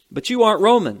 But you aren't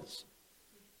Romans.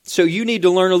 So you need to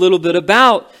learn a little bit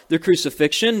about the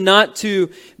crucifixion, not to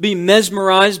be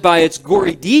mesmerized by its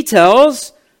gory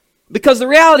details. Because the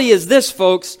reality is this,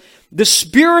 folks, the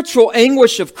spiritual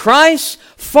anguish of Christ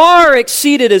far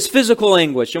exceeded his physical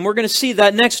anguish. And we're going to see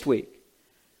that next week.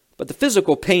 But the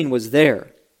physical pain was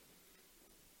there.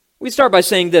 We start by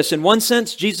saying this. In one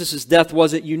sense, Jesus' death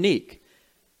wasn't unique,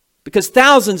 because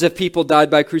thousands of people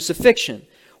died by crucifixion.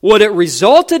 What it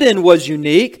resulted in was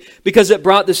unique because it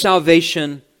brought the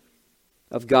salvation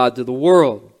of God to the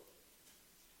world.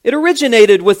 It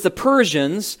originated with the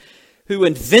Persians, who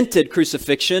invented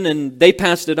crucifixion, and they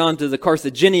passed it on to the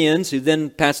Carthaginians, who then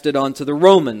passed it on to the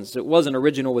Romans. It wasn't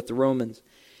original with the Romans.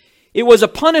 It was a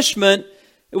punishment.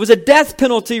 It was a death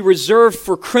penalty reserved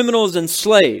for criminals and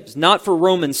slaves, not for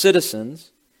Roman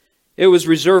citizens. It was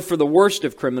reserved for the worst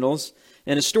of criminals,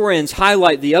 and historians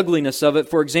highlight the ugliness of it.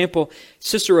 For example,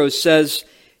 Cicero says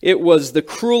it was the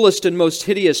cruelest and most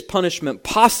hideous punishment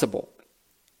possible.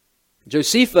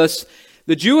 Josephus,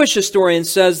 the Jewish historian,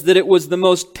 says that it was the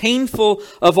most painful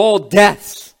of all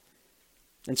deaths.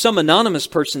 And some anonymous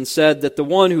person said that the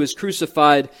one who is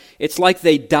crucified, it's like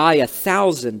they die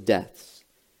 1,000 deaths.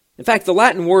 In fact, the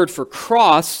Latin word for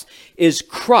cross is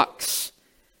crux,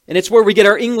 and it's where we get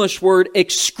our English word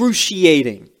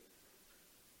excruciating.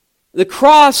 The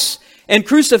cross and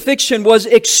crucifixion was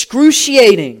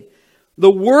excruciating, the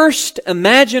worst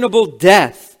imaginable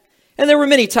death. And there were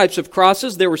many types of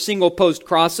crosses. There were single-post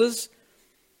crosses.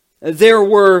 There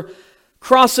were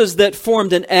crosses that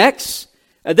formed an X.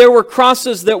 There were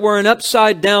crosses that were an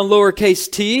upside-down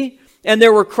lowercase t. And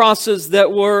there were crosses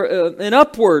that were an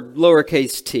upward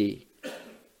lowercase t,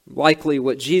 likely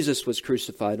what Jesus was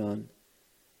crucified on.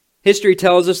 History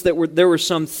tells us that there were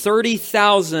some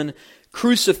 30,000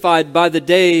 crucified by the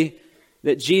day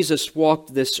that Jesus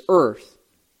walked this earth.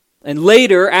 And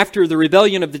later, after the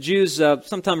rebellion of the Jews,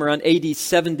 sometime around AD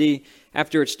 70,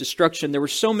 after its destruction, there were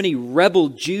so many rebel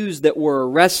Jews that were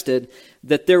arrested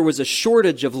that there was a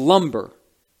shortage of lumber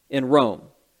in Rome,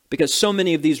 because so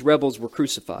many of these rebels were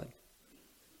crucified.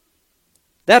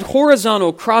 That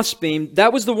horizontal crossbeam,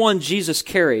 that was the one Jesus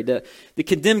carried. The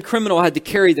condemned criminal had to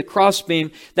carry the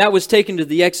crossbeam. That was taken to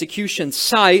the execution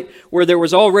site where there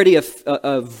was already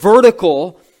a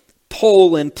vertical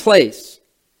pole in place.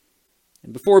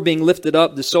 And before being lifted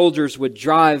up, the soldiers would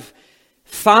drive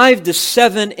 5 to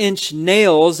 7 inch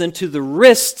nails into the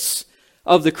wrists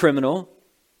of the criminal.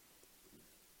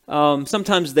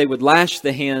 Sometimes they would lash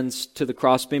the hands to the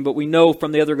crossbeam, but we know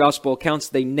from the other gospel accounts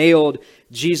they nailed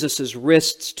Jesus'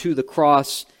 wrists to the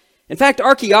cross. In fact,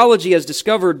 archaeology has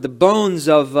discovered the bones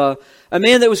of a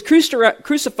man that was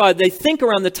crucified, they think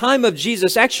around the time of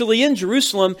Jesus, actually in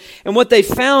Jerusalem, and what they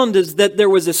found is that there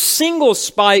was a single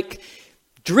spike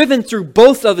driven through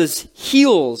both of his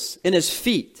heels in his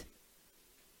feet,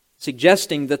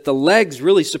 suggesting that the legs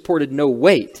really supported no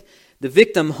weight. The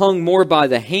victim hung more by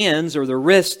the hands or the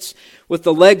wrists, with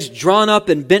the legs drawn up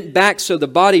and bent back so the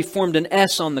body formed an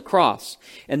S on the cross.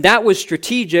 And that was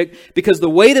strategic because the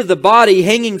weight of the body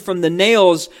hanging from the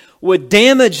nails would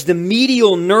damage the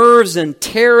medial nerves and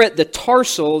tear at the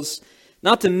tarsals,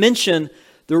 not to mention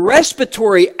the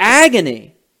respiratory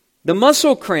agony, the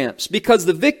muscle cramps, because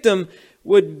the victim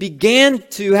would begin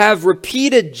to have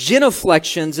repeated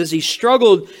genuflections as he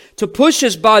struggled to push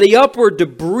his body upward to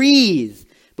breathe,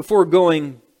 before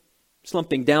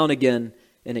slumping down again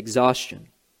in exhaustion.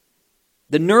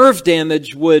 The nerve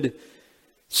damage would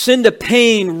send a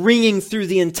pain ringing through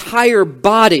the entire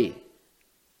body.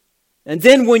 And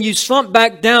then when you slump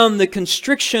back down, the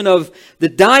constriction of the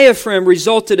diaphragm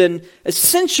resulted in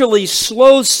essentially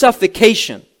slow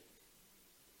suffocation.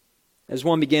 As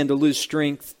one began to lose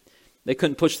strength, they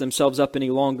couldn't push themselves up any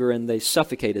longer and they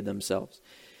suffocated themselves.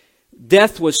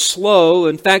 Death was slow,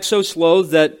 in fact so slow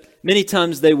that many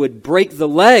times they would break the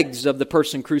legs of the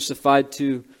person crucified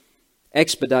to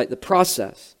expedite the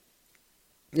process.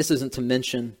 This isn't to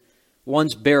mention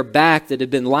one's bare back that had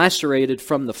been lacerated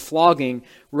from the flogging,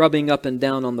 rubbing up and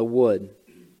down on the wood.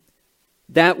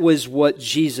 That was what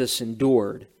Jesus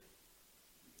endured.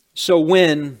 So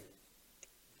when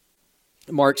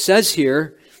Mark says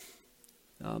here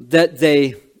that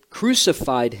they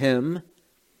crucified him,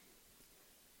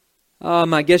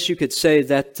 I guess you could say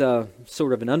that's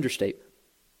sort of an understatement.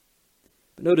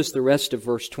 But notice the rest of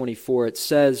verse 24. It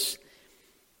says,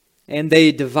 "And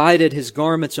they divided his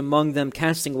garments among them,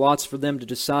 casting lots for them to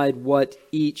decide what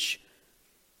each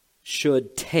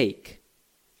should take."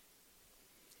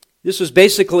 This was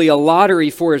basically a lottery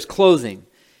for his clothing.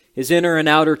 His inner and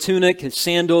outer tunic, his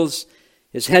sandals,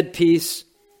 his headpiece.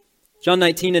 John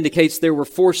 19 indicates there were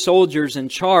 4 soldiers in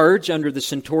charge under the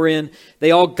centurion.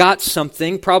 They all got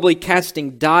something, probably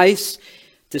casting dice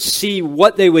to see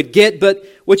what they would get. But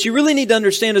what you really need to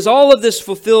understand is all of this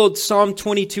fulfilled Psalm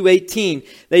 22:18.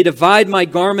 They divide my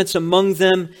garments among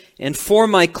them, and for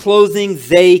my clothing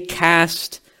they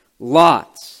cast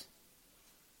lots.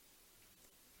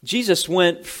 Jesus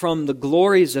went from the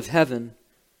glories of heaven,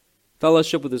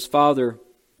 fellowship with his Father,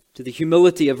 to the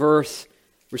humility of earth,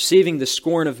 receiving the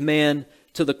scorn of man,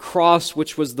 to the cross,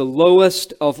 which was the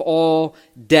lowest of all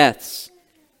deaths.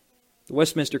 The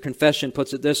Westminster Confession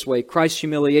puts it this way: Christ's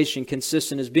humiliation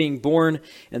consists in his being born,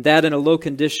 and that in a low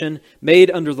condition, made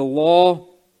under the law,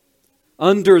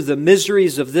 under the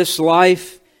miseries of this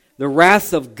life, the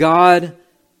wrath of God,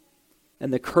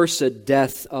 and the cursed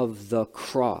death of the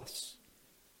cross.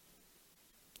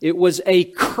 It was a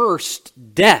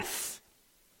cursed death.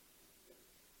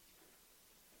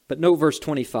 But note verse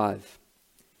 25,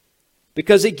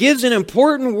 because it gives an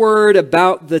important word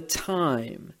about the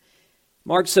time.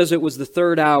 Mark says it was the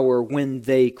 3rd hour when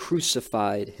they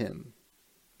crucified him.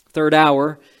 3rd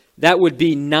hour, that would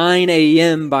be 9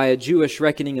 a.m. by a Jewish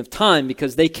reckoning of time,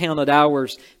 because they counted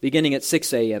hours beginning at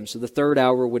 6 a.m. So the 3rd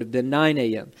hour would have been 9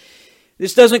 a.m.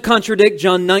 This doesn't contradict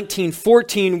John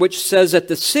 19:14, which says at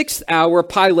the 6th hour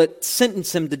Pilate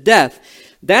sentenced him to death.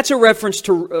 That's a reference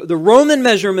to the Roman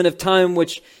measurement of time,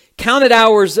 which counted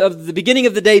hours of the beginning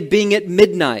of the day being at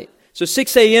midnight. So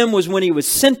 6 a.m. was when he was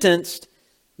sentenced.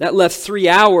 That left 3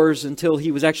 hours until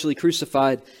he was actually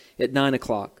crucified at 9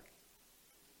 o'clock.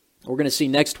 We're going to see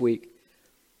next week.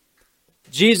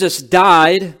 Jesus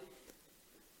died.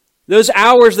 Those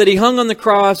hours that he hung on the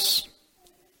cross,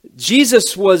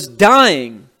 Jesus was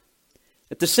dying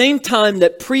at the same time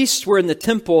that priests were in the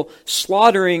temple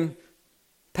slaughtering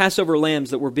Passover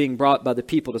lambs that were being brought by the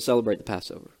people to celebrate the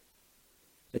Passover.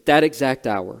 At that exact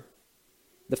hour,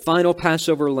 the final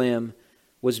Passover lamb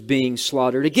was being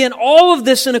slaughtered. Again, all of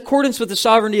this in accordance with the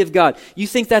sovereignty of God. You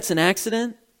think that's an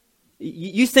accident?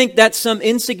 You think that's some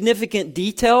insignificant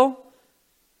detail?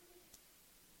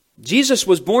 Jesus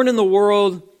was born in the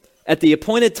world at the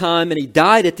appointed time, and he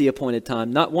died at the appointed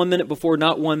time, not 1 minute before,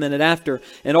 not 1 minute after.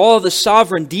 And all of the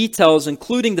sovereign details,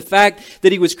 including the fact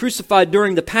that he was crucified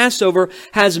during the Passover,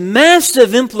 has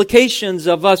massive implications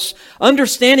of us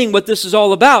understanding what this is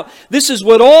all about. This is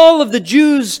what all of the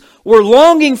Jews were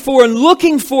longing for and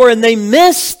looking for, and they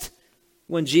missed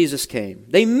when Jesus came.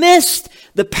 They missed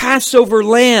the Passover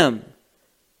lamb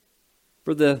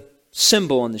for the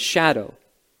symbol and the shadow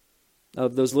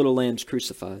of those little lambs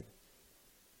crucified.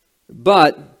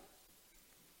 But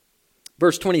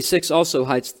verse 26 also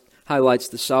highlights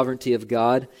the sovereignty of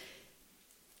God.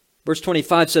 Verse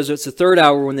 25 says it's the 3rd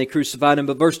hour when they crucified him,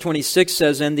 but verse 26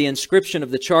 says, "And the inscription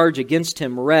of the charge against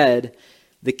him read,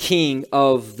 'The King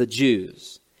of the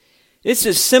Jews.'" This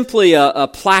is simply a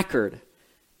placard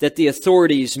that the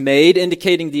authorities made,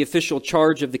 indicating the official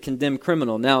charge of the condemned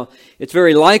criminal. Now, it's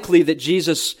very likely that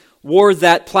Jesus wore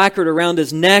that placard around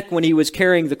his neck when he was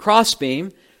carrying the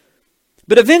crossbeam.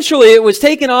 But eventually it was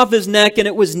taken off his neck and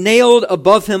it was nailed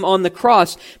above him on the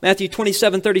cross. Matthew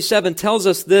 27:37 tells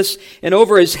us this, "And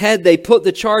over his head they put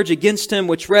the charge against him,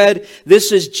 which read,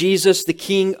 'This is Jesus, the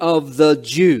King of the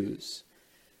Jews.'"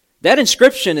 That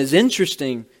inscription is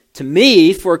interesting to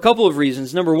me for a couple of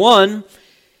reasons. Number one,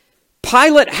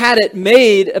 Pilate had it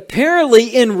made apparently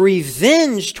in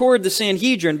revenge toward the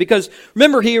Sanhedrin, because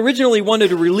remember, he originally wanted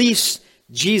to release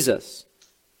Jesus.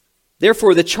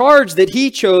 Therefore, the charge that he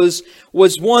chose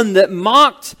was one that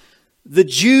mocked the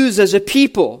Jews as a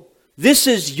people. This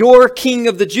is your King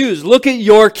of the Jews. Look at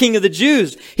your King of the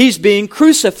Jews. He's being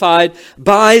crucified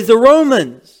by the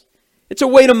Romans. It's a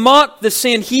way to mock the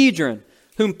Sanhedrin,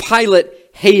 whom Pilate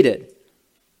hated.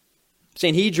 The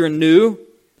Sanhedrin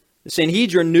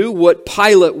knew what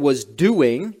Pilate was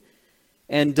doing.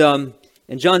 And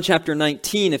in John chapter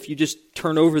 19, if you just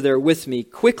turn over there with me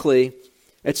quickly,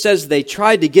 It says they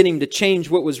tried to get him to change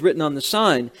what was written on the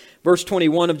sign. Verse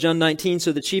 21 of John 19,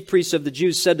 so the chief priests of the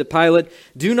Jews said to Pilate,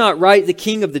 do not write the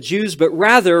King of the Jews, but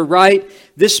rather write,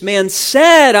 this man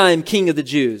said, I am King of the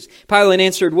Jews. Pilate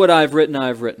answered, what I have written, I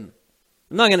have written.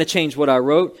 I'm not going to change what I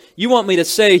wrote. You want me to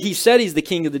say he said he's the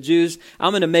King of the Jews?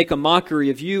 I'm going to make a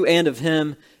mockery of you and of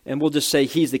him, and we'll just say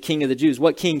he's the King of the Jews.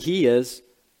 What king he is,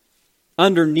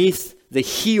 underneath the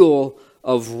heel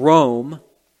of Rome.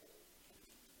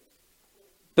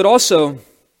 But also,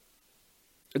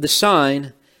 the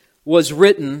sign was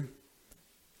written,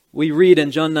 we read in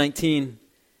John 19,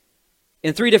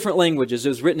 in 3 different languages. It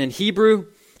was written in Hebrew,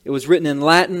 it was written in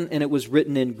Latin, and it was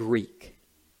written in Greek.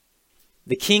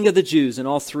 The King of the Jews in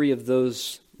all 3 of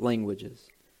those languages.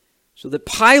 So that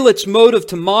Pilate's motive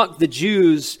to mock the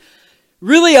Jews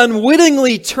really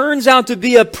unwittingly turns out to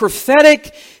be a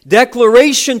prophetic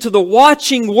declaration to the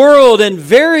watching world in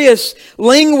various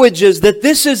languages that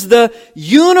this is the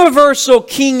universal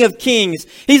King of Kings.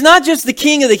 He's not just the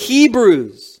King of the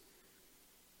Hebrews.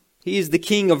 He is the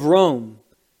King of Rome.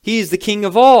 He is the King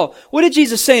of all. What did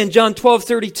Jesus say in John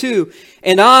 12:32?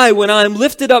 And I, when I am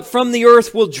lifted up from the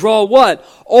earth, will draw what?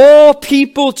 All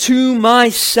people to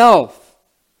myself.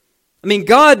 I mean,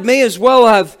 God may as well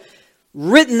have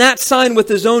written that sign with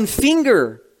his own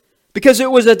finger, because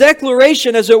it was a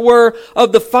declaration, as it were,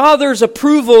 of the Father's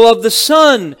approval of the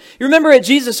Son. You remember at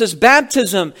Jesus'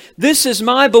 baptism, this is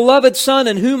my beloved Son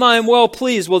in whom I am well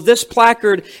pleased. Well, this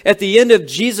placard at the end of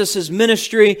Jesus'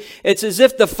 ministry, it's as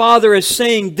if the Father is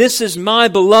saying, this is my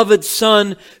beloved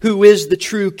Son who is the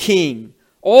true King.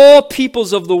 All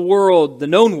peoples of the world, the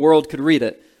known world, could read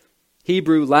it.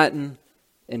 Hebrew, Latin,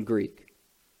 and Greek.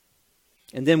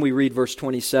 And then we read verse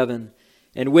 27.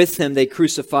 And with him they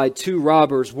crucified 2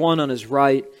 robbers, one on his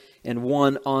right and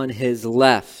one on his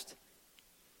left.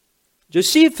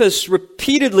 Josephus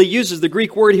repeatedly uses the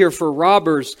Greek word here for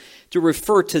robbers to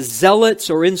refer to zealots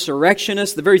or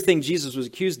insurrectionists, the very thing Jesus was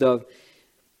accused of,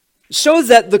 so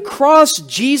that the cross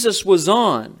Jesus was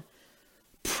on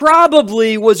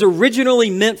probably was originally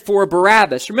meant for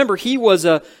Barabbas. Remember, he was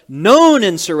a known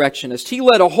insurrectionist. He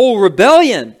led a whole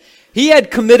rebellion. He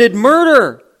had committed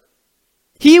murder.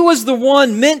 He was the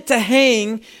one meant to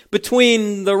hang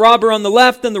between the robber on the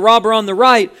left and the robber on the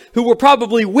right, who were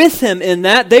probably with him in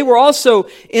that. They were also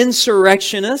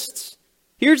insurrectionists.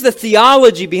 Here's the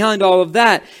theology behind all of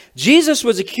that. Jesus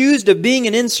was accused of being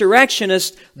an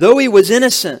insurrectionist, though he was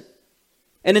innocent.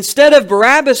 And instead of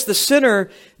Barabbas the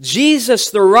sinner, Jesus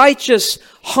the righteous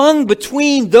hung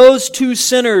between those 2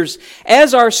 sinners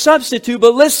as our substitute.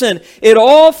 But listen, it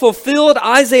all fulfilled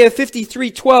Isaiah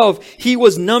 53:12. He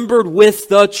was numbered with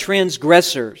the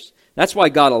transgressors. That's why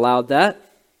God allowed that.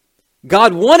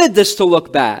 God wanted this to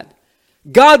look bad.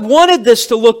 God wanted this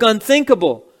to look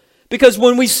unthinkable. Because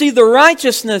when we see the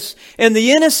righteousness and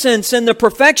the innocence and the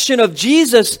perfection of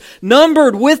Jesus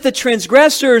numbered with the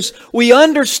transgressors, we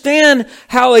understand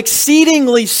how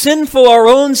exceedingly sinful our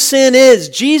own sin is.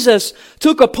 Jesus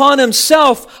took upon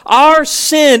himself our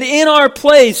sin in our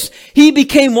place. He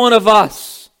became one of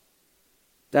us.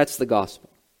 That's the gospel.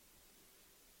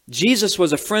 Jesus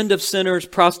was a friend of sinners,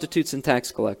 prostitutes, and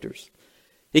tax collectors.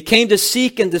 He came to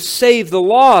seek and to save the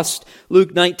lost,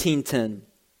 Luke 19:10.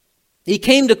 He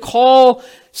came to call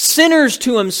sinners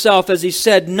to himself, as he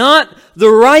said, not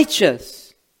the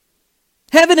righteous.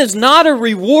 Heaven is not a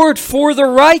reward for the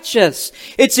righteous.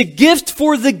 It's a gift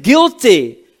for the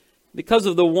guilty because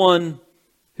of the one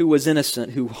who was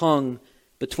innocent, who hung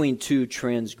between 2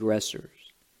 transgressors.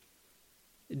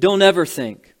 Don't ever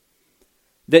think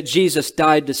that Jesus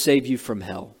died to save you from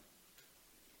hell.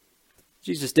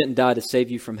 Jesus didn't die to save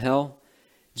you from hell.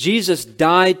 Jesus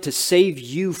died to save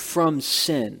you from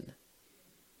sin.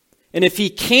 And if he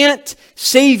can't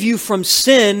save you from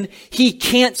sin, he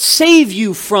can't save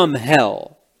you from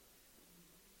hell.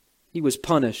 He was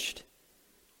punished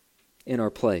in our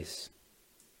place.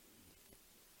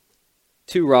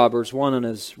 2 robbers, one on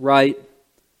his right,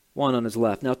 one on his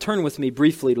left. Now turn with me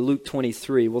briefly to Luke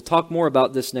 23. We'll talk more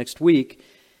about this next week.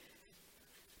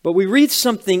 But we read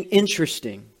something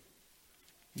interesting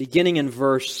beginning in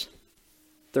verse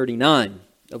 39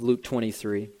 of Luke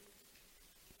 23.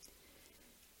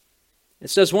 It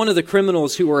says, one of the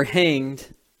criminals who were hanged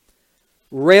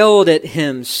railed at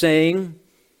him, saying,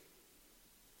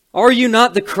 "Are you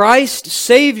not the Christ?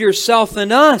 Save yourself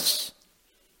and us."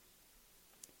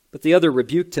 But the other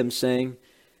rebuked him, saying,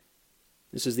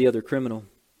 this is the other criminal,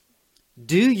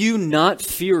 "Do you not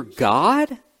fear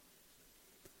God?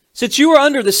 Since you are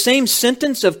under the same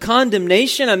sentence of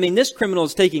condemnation," I mean, this criminal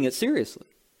is taking it seriously.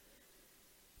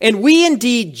 "And we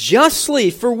indeed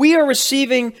justly, for we are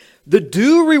receiving the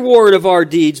due reward of our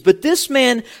deeds. But this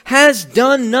man has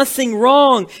done nothing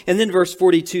wrong. And then verse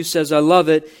 42 says, I love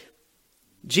it.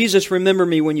 Jesus, remember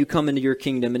me when you come into your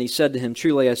kingdom. And he said to him,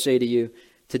 truly I say to you,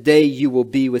 today you will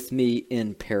be with me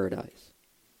in paradise.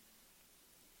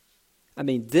 I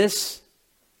mean, this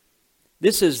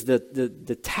is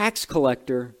the tax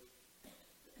collector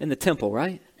in the temple,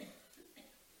 right?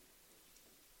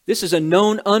 This is a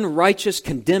known unrighteous,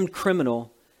 condemned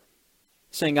criminal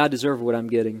saying, I deserve what I'm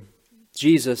getting.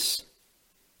 Jesus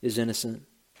is innocent.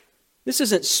 This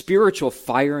isn't spiritual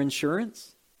fire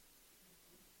insurance.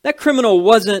 That criminal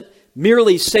wasn't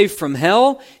merely saved from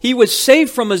hell. He was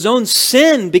saved from his own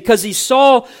sin because he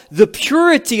saw the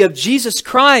purity of Jesus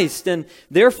Christ, and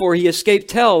therefore he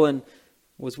escaped hell and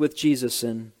was with Jesus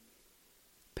in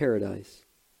paradise.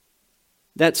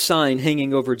 That sign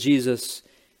hanging over Jesus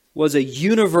was a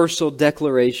universal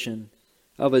declaration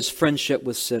of his friendship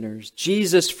with sinners.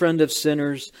 Jesus, friend of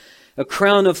sinners, a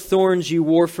crown of thorns you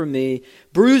wore for me,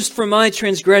 bruised for my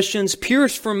transgressions,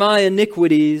 pierced for my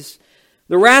iniquities.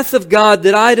 The wrath of God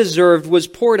that I deserved was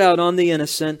poured out on the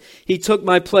innocent. He took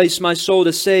my place, my soul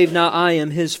to save. Now I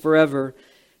am His forever.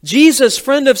 Jesus,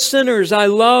 friend of sinners, I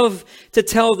love to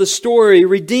tell the story.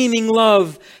 Redeeming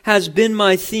love has been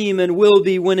my theme and will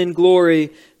be when in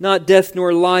glory. Not death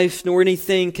nor life nor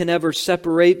anything can ever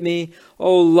separate me.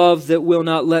 Oh, love that will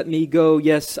not let me go.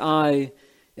 Yes, I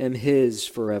am His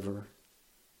forever.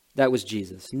 That was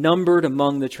Jesus, numbered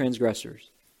among the transgressors.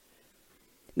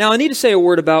 Now, I need to say a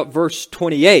word about verse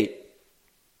 28,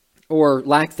 or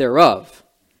lack thereof.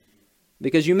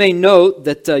 Because you may note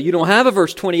that you don't have a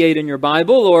verse 28 in your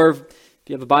Bible, or if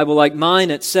you have a Bible like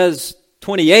mine, it says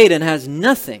 28 and has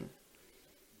nothing.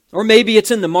 Or maybe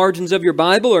it's in the margins of your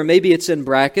Bible, or maybe it's in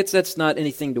brackets. That's not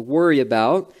anything to worry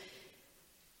about.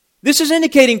 This is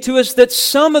indicating to us that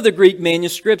some of the Greek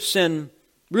manuscripts, and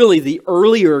really the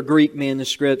earlier Greek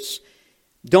manuscripts,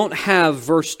 don't have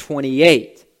verse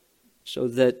 28. So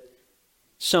that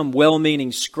some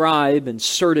well-meaning scribe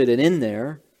inserted it in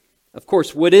there. Of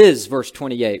course, what is verse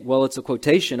 28? Well, it's a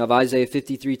quotation of Isaiah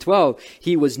 53:12.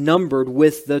 He was numbered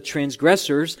with the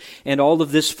transgressors, and all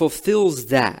of this fulfills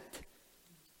that.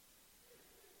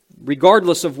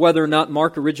 Regardless of whether or not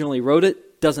Mark originally wrote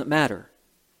it, doesn't matter.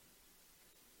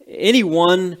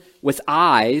 Anyone with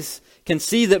eyes can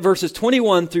see that verses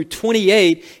 21 through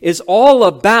 28 is all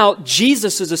about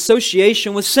Jesus'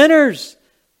 association with sinners.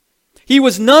 He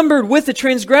was numbered with the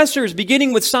transgressors,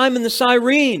 beginning with Simon the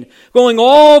Cyrene, going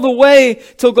all the way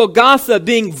to Golgotha,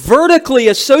 being vertically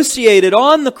associated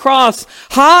on the cross,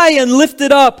 high and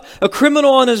lifted up, a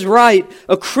criminal on his right,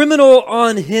 a criminal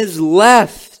on his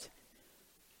left.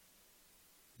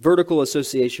 Vertical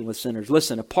association with sinners.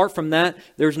 Listen, apart from that,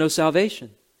 there's no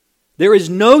salvation. There is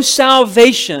no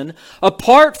salvation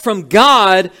apart from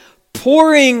God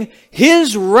pouring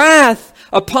His wrath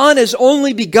upon His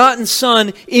only begotten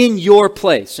Son in your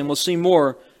place. And we'll see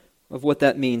more of what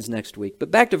that means next week.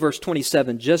 But back to verse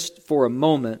 27 just for a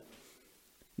moment.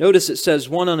 Notice it says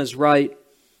one on his right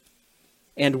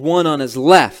and one on his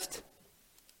left.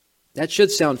 That should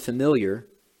sound familiar.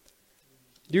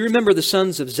 Do you remember the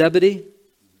sons of Zebedee?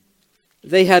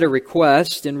 They had a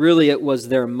request, and really it was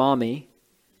their mommy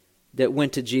that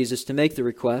went to Jesus to make the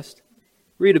request.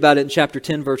 Read about it in chapter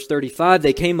 10, verse 35.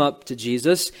 They came up to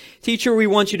Jesus. Teacher, we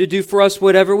want you to do for us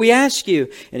whatever we ask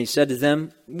you. And He said to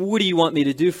them, what do you want me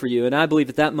to do for you? And I believe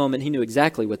at that moment He knew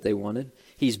exactly what they wanted.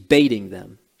 He's baiting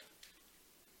them.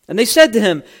 And they said to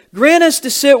Him, grant us to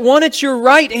sit one at your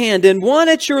right hand and one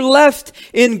at your left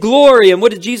in glory. And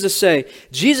what did Jesus say?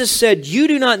 Jesus said, you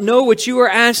do not know what you are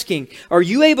asking. Are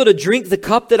you able to drink the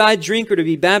cup that I drink, or to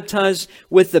be baptized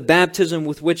with the baptism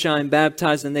with which I am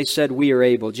baptized? And they said, we are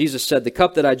able. Jesus said, the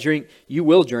cup that I drink, you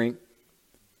will drink.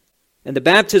 And the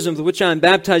baptism with which I am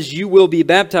baptized, you will be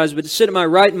baptized. But to sit at my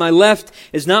right and my left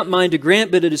is not mine to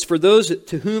grant, but it is for those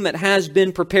to whom it has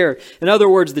been prepared. In other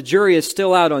words, the jury is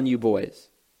still out on you boys.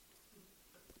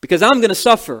 Because I'm going to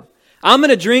suffer. I'm going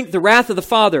to drink the wrath of the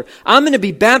Father. I'm going to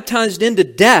be baptized into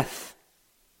death.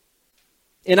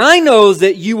 And I know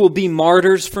that you will be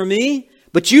martyrs for me,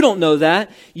 but you don't know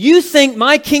that. You think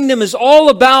my kingdom is all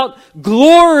about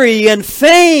glory and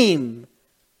fame.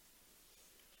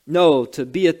 No, to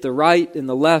be at the right and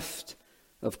the left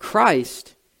of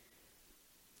Christ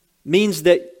means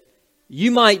that you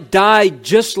might die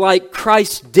just like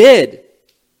Christ did.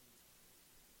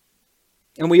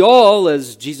 And we all,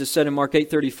 as Jesus said in Mark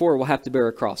 8:34, will have to bear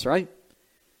a cross, right?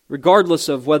 Regardless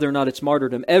of whether or not it's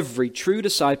martyrdom, every true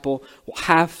disciple will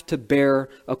have to bear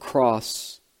a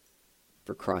cross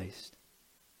for Christ.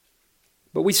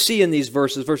 But we see in these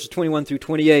verses 21 through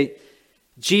 28,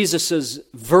 Jesus'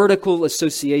 vertical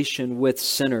association with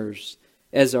sinners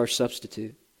as our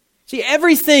substitute. See,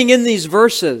 everything in these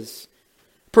verses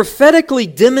prophetically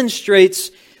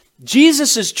demonstrates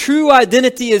Jesus' true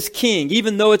identity as king,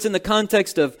 even though it's in the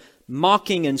context of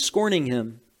mocking and scorning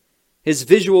him. His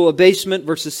visual abasement,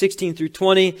 verses 16 through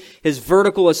 20, his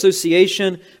vertical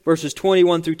association, verses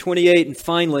 21 through 28, and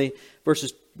finally,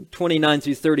 verses 29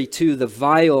 through 32, the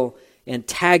vile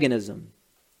antagonism.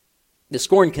 The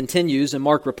scorn continues, and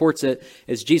Mark reports it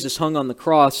as Jesus hung on the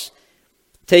cross,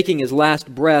 taking his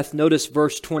last breath. Notice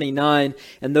verse 29,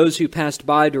 and those who passed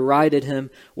by derided him,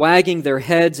 wagging their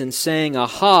heads and saying,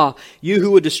 "Aha, you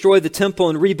who would destroy the temple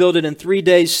and rebuild it in 3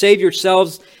 days, save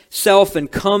yourself and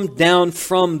come down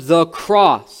from the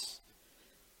cross."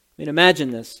 I mean,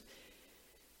 imagine this.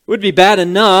 It would be bad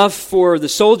enough for the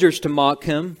soldiers to mock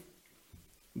him,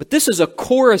 but this is a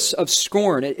chorus of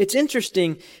scorn. It's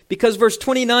interesting because verse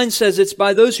 29 says it's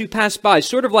by those who pass by,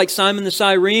 sort of like Simon the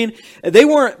Cyrene. They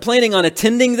weren't planning on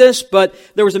attending this, but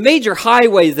there was a major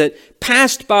highway that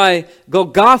passed by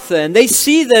Golgotha, and they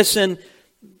see this, and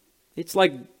it's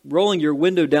like rolling your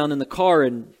window down in the car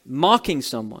and mocking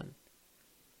someone.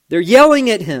 They're yelling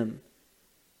at him,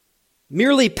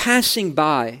 merely passing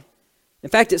by. In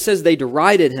fact, it says they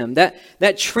derided him.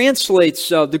 That translates,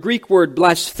 the Greek word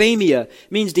blasphemia,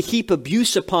 means to heap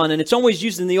abuse upon, and it's always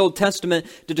used in the Old Testament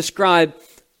to describe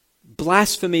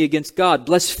blasphemy against God,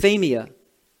 blasphemia,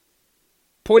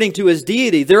 pointing to his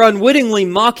deity. They're unwittingly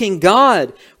mocking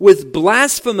God with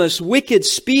blasphemous, wicked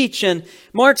speech, and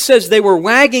Mark says they were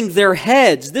wagging their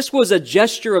heads. This was a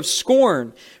gesture of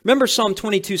scorn. Remember Psalm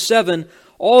 22:7,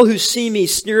 "All who see me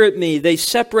sneer at me. They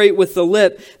separate with the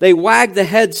lip. They wag the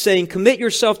head, saying, 'Commit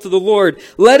yourself to the Lord.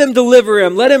 Let him deliver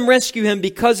him. Let him rescue him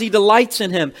because he delights in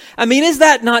him.'" I mean, is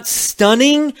that not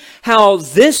stunning how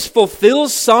this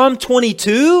fulfills Psalm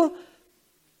 22?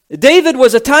 David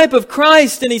was a type of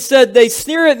Christ, and he said, "They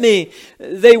sneer at me.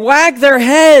 They wag their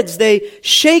heads. They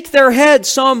shake their heads."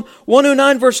 Psalm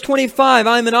 109 verse 25,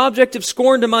 "I am an object of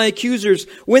scorn to my accusers.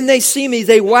 When they see me,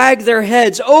 they wag their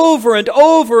heads." Over and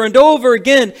over and over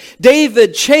again,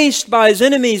 David, chased by his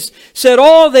enemies, said,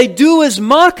 "All they do is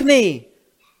mock me."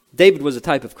 David was a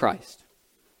type of Christ.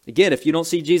 Again, if you don't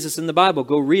see Jesus in the Bible,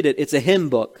 go read it. It's a hymn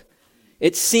book.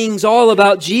 It sings all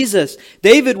about Jesus.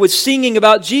 David was singing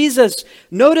about Jesus.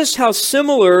 Notice how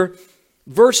similar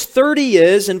verse 30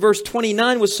 is and verse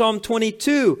 29 with Psalm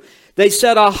 22. They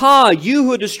said, "Aha, you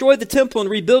who destroyed the temple and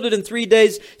rebuild it in 3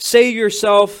 days, save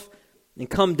yourself and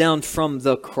come down from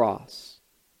the cross."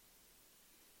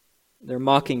 They're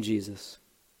mocking Jesus.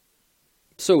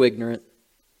 So ignorant.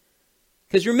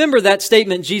 Because remember that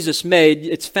statement Jesus made,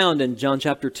 it's found in John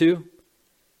chapter 2.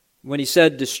 When he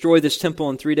said, "Destroy this temple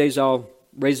in 3 days, I'll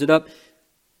raise it up."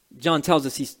 John tells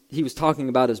us he was talking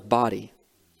about his body.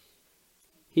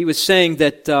 He was saying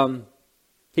that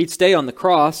he'd stay on the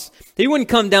cross. He wouldn't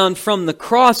come down from the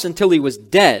cross until he was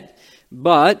dead.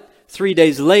 But 3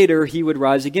 days later, he would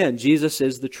rise again. Jesus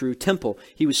is the true temple.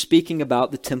 He was speaking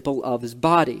about the temple of his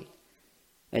body.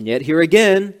 And yet here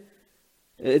again,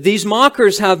 these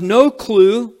mockers have no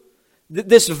clue that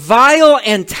this vile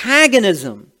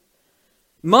antagonism,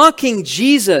 mocking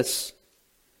Jesus,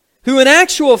 who in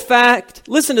actual fact,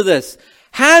 listen to this,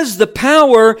 has the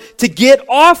power to get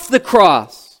off the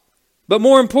cross, but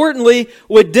more importantly,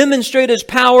 would demonstrate his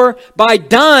power by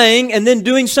dying and then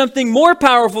doing something more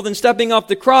powerful than stepping off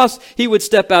the cross. He would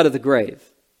step out of the grave.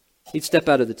 He'd step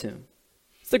out of the tomb.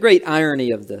 It's the great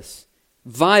irony of this.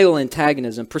 Vile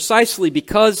antagonism. Precisely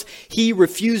because he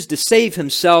refused to save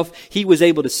himself, he was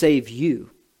able to save you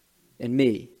and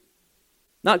me.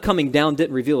 Not coming down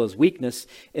didn't reveal his weakness.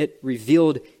 It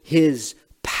revealed his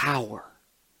power.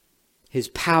 His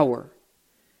power.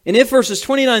 And if verses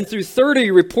 29 through 30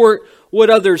 report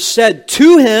what others said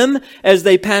to him as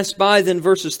they passed by, then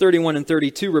verses 31 and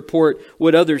 32 report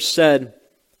what others said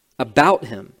about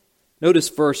him. Notice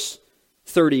verse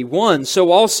 31.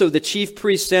 "So also the chief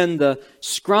priests and the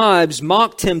scribes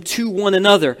mocked him to one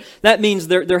another." That means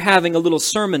they're having a little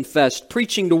sermon fest,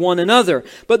 preaching to one another.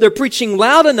 But they're preaching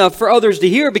loud enough for others to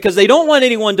hear because they don't want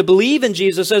anyone to believe in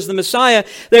Jesus as the Messiah.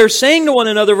 They're saying to one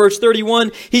another, verse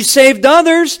 31, "He saved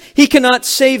others. He cannot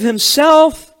save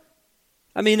himself."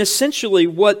 I mean, essentially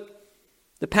what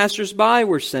the passers-by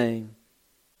were saying.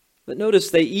 But notice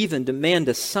they even demand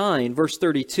a sign. Verse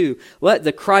 32, "Let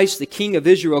the Christ, the King of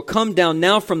Israel, come down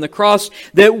now from the cross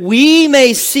that we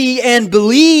may see and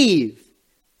believe."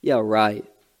 Yeah, right.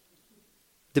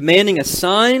 Demanding a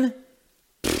sign?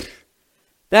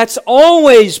 That's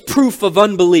always proof of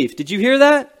unbelief. Did you hear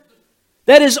that?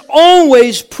 That is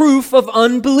always proof of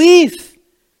unbelief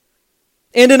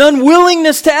and an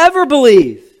unwillingness to ever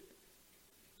believe.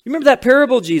 You remember that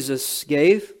parable Jesus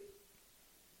gave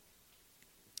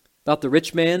about the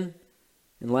rich man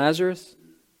and Lazarus?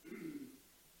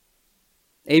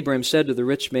 Abraham said to the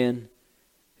rich man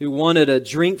who wanted a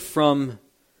drink from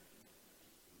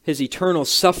his eternal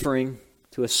suffering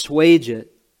to assuage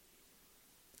it,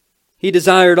 he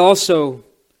desired also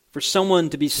for someone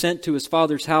to be sent to his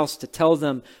father's house to tell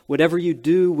them, whatever you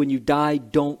do when you die,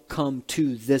 don't come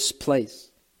to this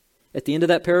place. At the end of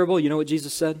that parable, you know what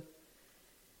Jesus said?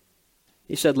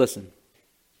 He said, listen,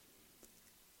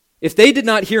 if they did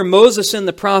not hear Moses and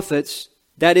the prophets,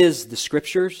 that is, the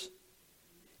Scriptures,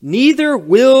 neither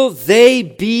will they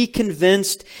be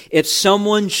convinced if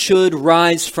someone should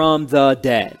rise from the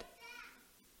dead.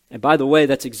 And by the way,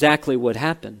 that's exactly what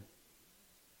happened.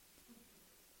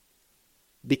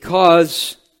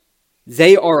 Because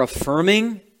they are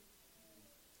affirming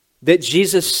that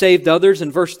Jesus saved others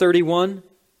in verse 31.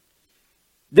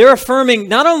 They're affirming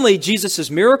not only Jesus'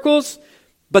 miracles,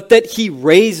 but that He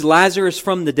raised Lazarus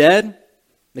from the dead.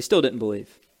 They still didn't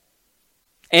believe.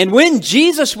 And when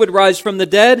Jesus would rise from the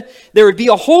dead, there would be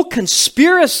a whole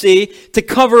conspiracy to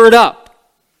cover it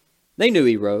up. They knew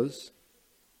He rose.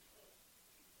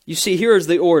 You see, here is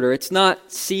the order. It's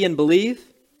not see and believe.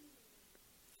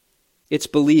 It's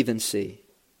believe and see.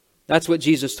 That's what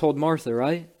Jesus told Martha,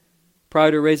 right?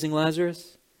 Prior to raising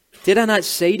Lazarus. Did I not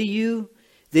say to you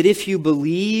that if you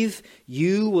believe,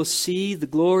 you will see the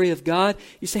glory of God?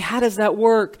 You say, how does that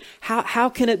work? How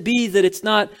can it be that it's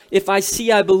not, if I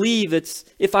see, I believe, it's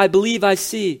if I believe, I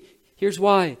see? Here's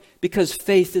why. Because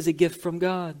faith is a gift from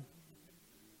God.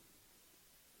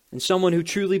 And someone who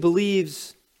truly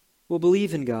believes will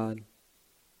believe in God.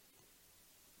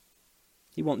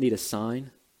 He won't need a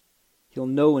sign. He'll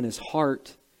know in his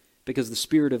heart because the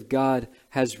Spirit of God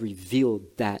has revealed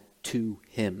that to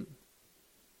him.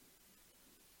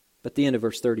 But the end of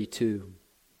verse 32.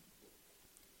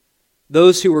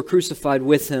 Those who were crucified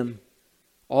with him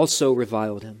also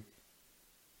reviled him.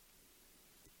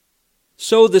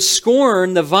 So the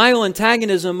scorn, the vile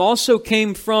antagonism also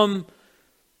came from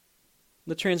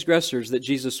the transgressors that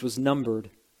Jesus was numbered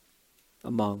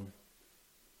among.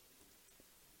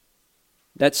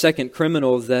 That second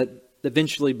criminal that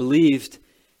eventually believed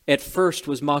at first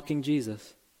was mocking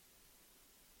Jesus.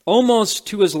 Almost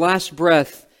to his last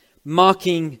breath,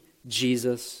 mocking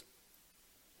Jesus.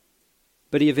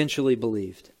 But he eventually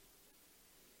believed.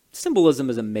 Symbolism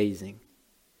is amazing.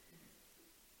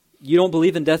 You don't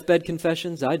believe in deathbed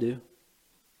confessions? I do.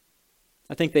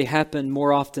 I think they happen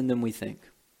more often than we think.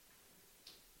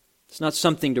 It's not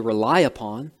something to rely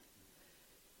upon.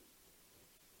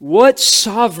 What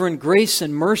sovereign grace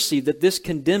and mercy that this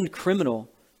condemned criminal,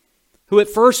 who at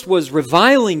first was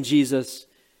reviling Jesus,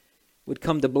 would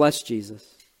come to bless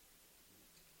Jesus.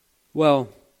 Well,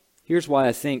 here's why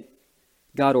I think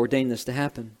God ordained this to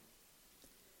happen.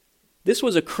 This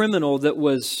was a criminal that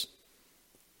was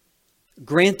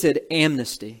granted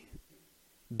amnesty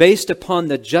based upon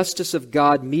the justice of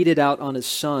God meted out on His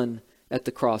Son at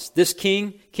the cross. This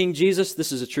king, King Jesus,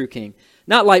 this is a true king.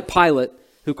 Not like Pilate,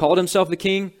 who called himself a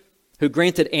king, who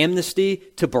granted amnesty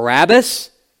to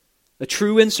Barabbas, a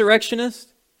true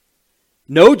insurrectionist.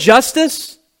 No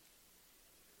justice.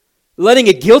 Letting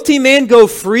a guilty man go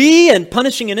free and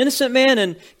punishing an innocent man.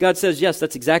 And God says, yes,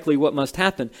 that's exactly what must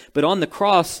happen. But on the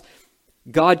cross,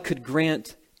 God could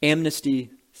grant amnesty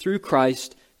through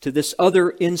Christ to this other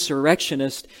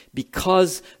insurrectionist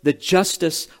because the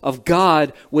justice of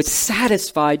God was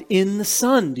satisfied in the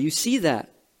Son. Do you see that?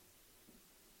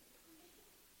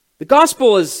 The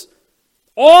gospel is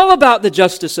all about the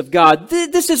justice of God.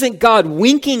 This isn't God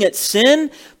winking at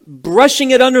sin, brushing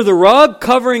it under the rug,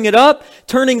 covering it up,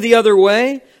 turning the other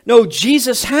way. No,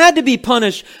 Jesus had to be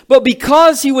punished, but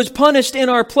because He was punished in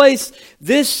our place,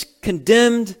 this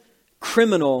condemned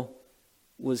criminal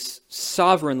was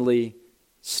sovereignly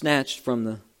snatched from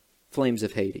the flames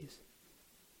of Hades.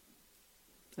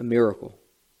 A miracle.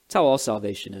 That's how all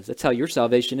salvation is. That's how your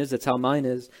salvation is. That's how mine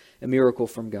is. A miracle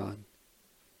from God.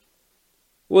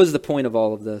 What is the point of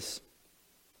all of this?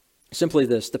 Simply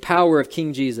this: the power of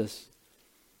King Jesus,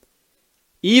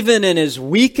 even in His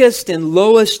weakest and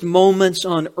lowest moments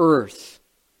on earth,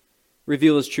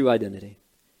 reveal His true identity.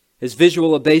 His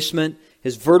visual abasement,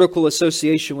 His vertical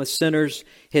association with sinners,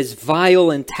 His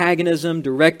vile antagonism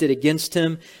directed against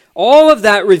Him, all of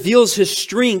that reveals His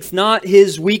strength, not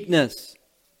His weakness.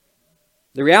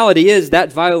 The reality is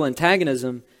that vile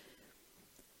antagonism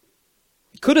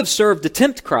could have served to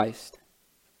tempt Christ.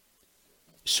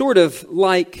 Sort of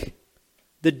like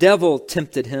the devil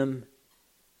tempted Him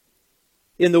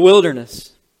in the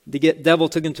wilderness. The devil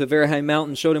took him to a very high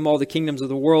mountain, showed him all the kingdoms of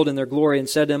the world and their glory, and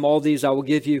said to him, all these I will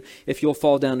give you if you'll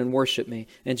fall down and worship me.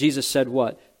 And Jesus said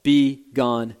what? Be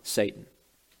gone, Satan.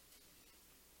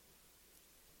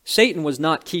 Satan was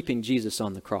not keeping Jesus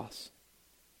on the cross.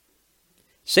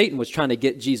 Satan was trying to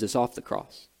get Jesus off the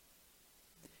cross.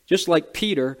 Just like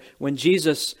Peter, when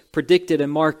Jesus predicted in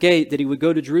Mark 8 that he would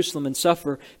go to Jerusalem and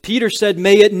suffer, Peter said,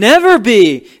 may it never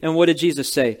be. And what did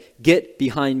Jesus say? Get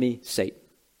behind me, Satan.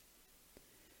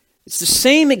 It's the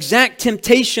same exact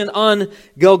temptation on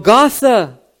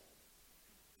Golgotha.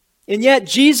 And yet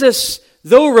Jesus,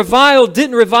 though reviled,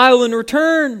 didn't revile in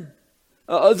return.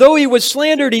 Though he was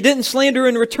slandered, he didn't slander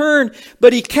in return.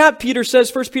 But he kept, Peter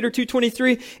says, 1 Peter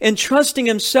 2:23, entrusting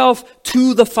himself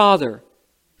to the Father.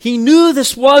 He knew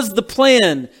this was the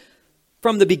plan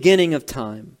from the beginning of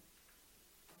time,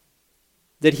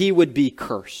 that he would be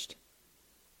cursed.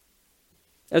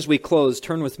 As we close,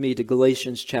 turn with me to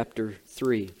Galatians chapter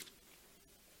 3.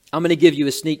 I'm going to give you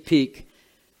a sneak peek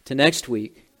to next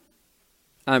week.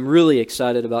 I'm really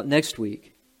excited about next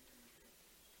week,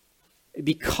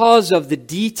 because of the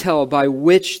detail by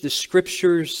which the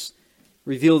Scriptures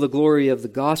reveal the glory of the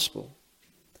gospel.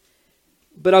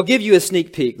 But I'll give you a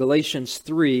sneak peek. Galatians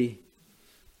 3,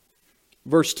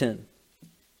 verse 10.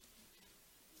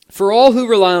 For all who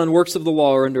rely on works of the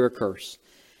law are under a curse.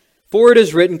 For it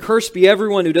is written, cursed be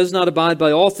everyone who does not abide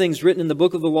by all things written in the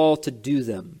book of the law to do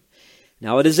them.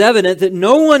 Now it is evident that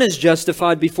no one is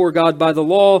justified before God by the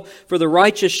law, for the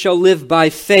righteous shall live by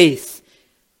faith.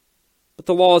 But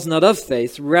the law is not of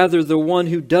faith, rather the one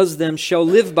who does them shall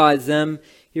live by them.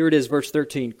 Here it is, verse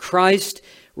 13. Christ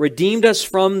redeemed us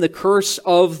from the curse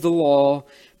of the law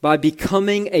by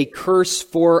becoming a curse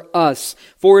for us.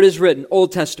 For it is written,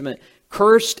 Old Testament,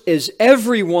 cursed is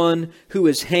everyone who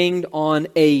is hanged on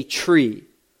a tree.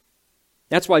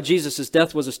 That's why Jesus'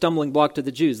 death was a stumbling block to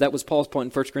the Jews. That was Paul's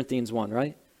point in 1 Corinthians 1,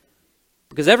 right?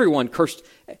 Because everyone cursed.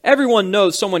 Everyone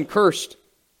knows someone cursed.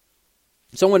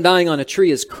 Someone dying on a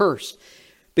tree is cursed.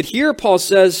 But here Paul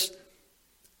says,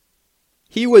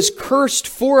 he was cursed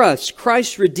for us.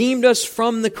 Christ redeemed us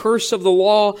from the curse of the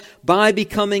law by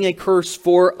becoming a curse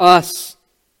for us.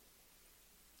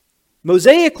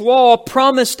 Mosaic law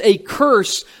promised a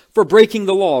curse for breaking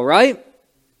the law, right?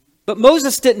 But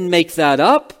Moses didn't make that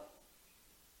up.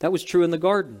 That was true in the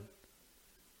garden.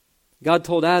 God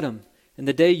told Adam, in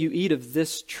the day you eat of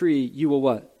this tree, you will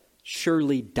what?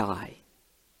 Surely die.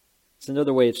 It's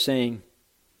another way of saying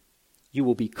you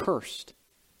will be cursed.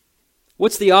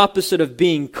 What's the opposite of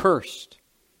being cursed?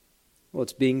 Well,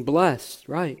 it's being blessed,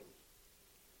 right?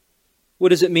 What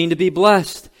does it mean to be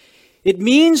blessed? It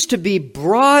means to be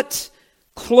brought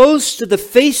close to the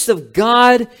face of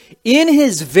God in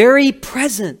His very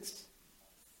presence,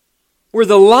 where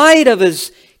the light of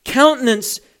His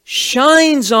countenance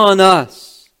shines on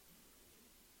us.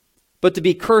 But to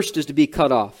be cursed is to be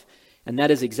cut off. And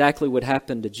that is exactly what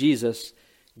happened to Jesus.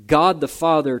 God the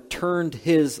Father turned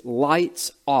His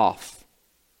lights off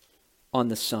on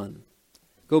the Son.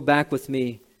 Go back with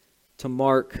me to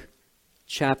Mark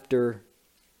chapter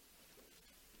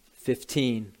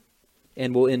 15.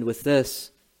 And we'll end with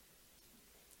this.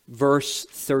 Verse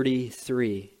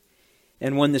 33.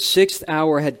 And when the 6th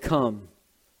hour had come,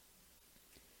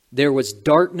 there was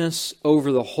darkness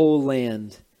over the whole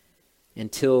land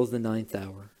until the 9th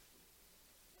hour.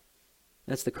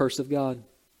 That's the curse of God.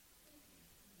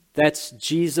 That's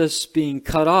Jesus being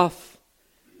cut off.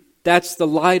 That's the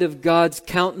light of God's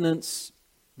countenance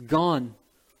gone.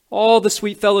 All the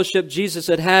sweet fellowship Jesus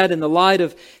had had in the light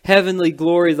of heavenly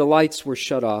glory, the lights were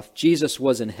shut off. Jesus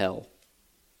was in hell.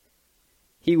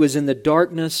 He was in the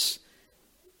darkness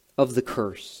of the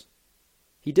curse.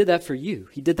 He did that for you.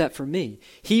 He did that for me.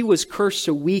 He was cursed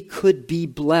so we could be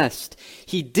blessed.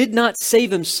 He did not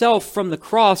save Himself from the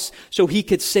cross so He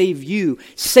could save you.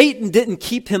 Satan didn't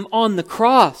keep Him on the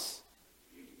cross.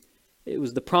 It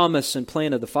was the promise and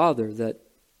plan of the Father that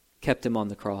kept Him on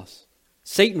the cross.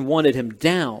 Satan wanted Him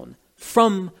down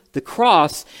from the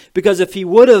cross, because if he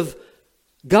would have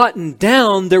gotten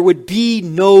down, there would be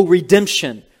no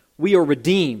redemption. We are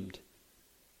redeemed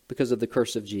because of the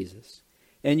curse of Jesus.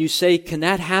 And you say, can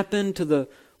that happen to the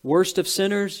worst of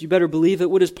sinners? You better believe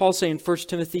it. What does Paul say in 1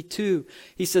 Timothy 2?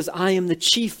 He says, I am the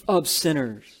chief of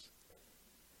sinners.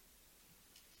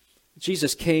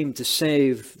 Jesus came to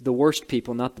save the worst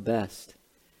people, not the best.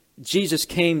 Jesus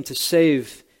came to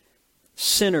save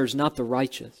sinners, not the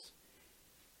righteous.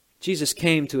 Jesus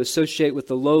came to associate with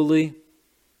the lowly,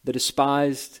 the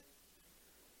despised,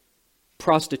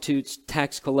 prostitutes,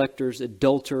 tax collectors,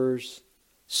 adulterers,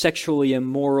 sexually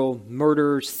immoral,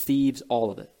 murderers, thieves,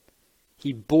 all of it.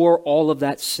 He bore all of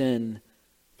that sin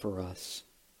for us.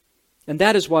 And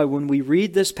that is why when we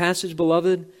read this passage,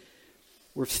 beloved,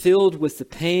 we're filled with the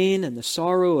pain and the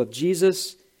sorrow of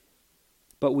Jesus,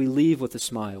 but we leave with a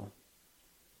smile.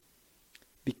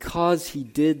 Because He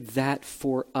did that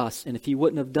for us. And if He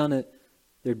wouldn't have done it,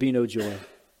 there'd be no joy,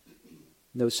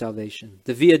 no salvation.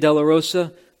 The Via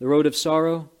Dolorosa, the road of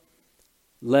sorrow,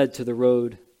 led to the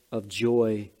road of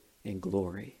joy and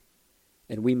glory.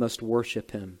 And we must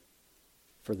worship Him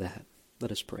for that.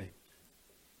 Let us pray.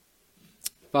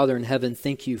 Father in heaven,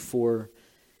 thank You for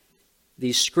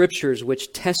these scriptures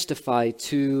which testify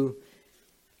to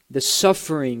the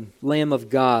suffering Lamb of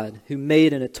God who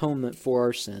made an atonement for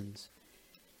our sins.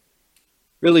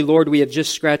 Really, Lord, we have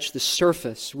just scratched the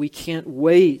surface. We can't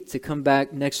wait to come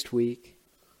back next week,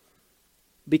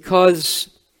 because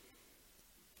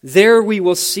there we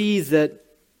will see that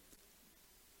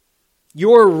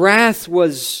Your wrath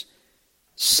was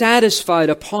satisfied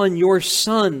upon Your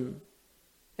Son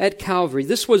at Calvary.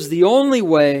 This was the only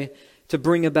way to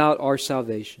bring about our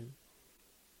salvation.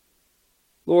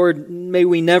 Lord, may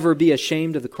we never be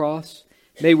ashamed of the cross.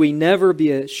 May we never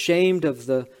be ashamed of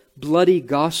the bloody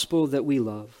gospel that we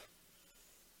love.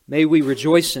 May we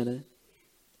rejoice in it.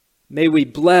 May we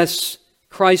bless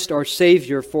Christ our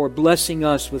Savior for blessing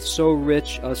us with so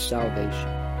rich a salvation.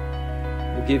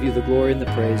 We'll give You the glory and the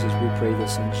praise as we pray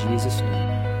this in Jesus' name.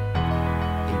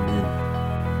 Amen.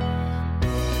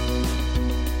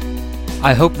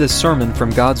 I hope this sermon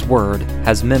from God's Word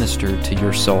has ministered to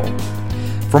your soul.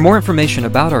 For more information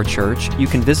about our church, you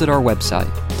can visit our website,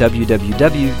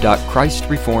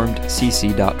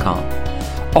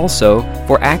 www.christreformedcc.com. Also,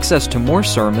 for access to more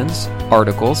sermons,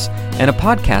 articles, and a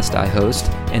podcast I host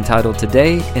entitled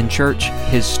Today in Church,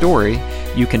 His Story,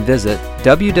 you can visit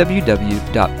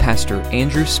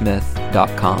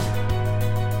www.pastorandrewsmith.com.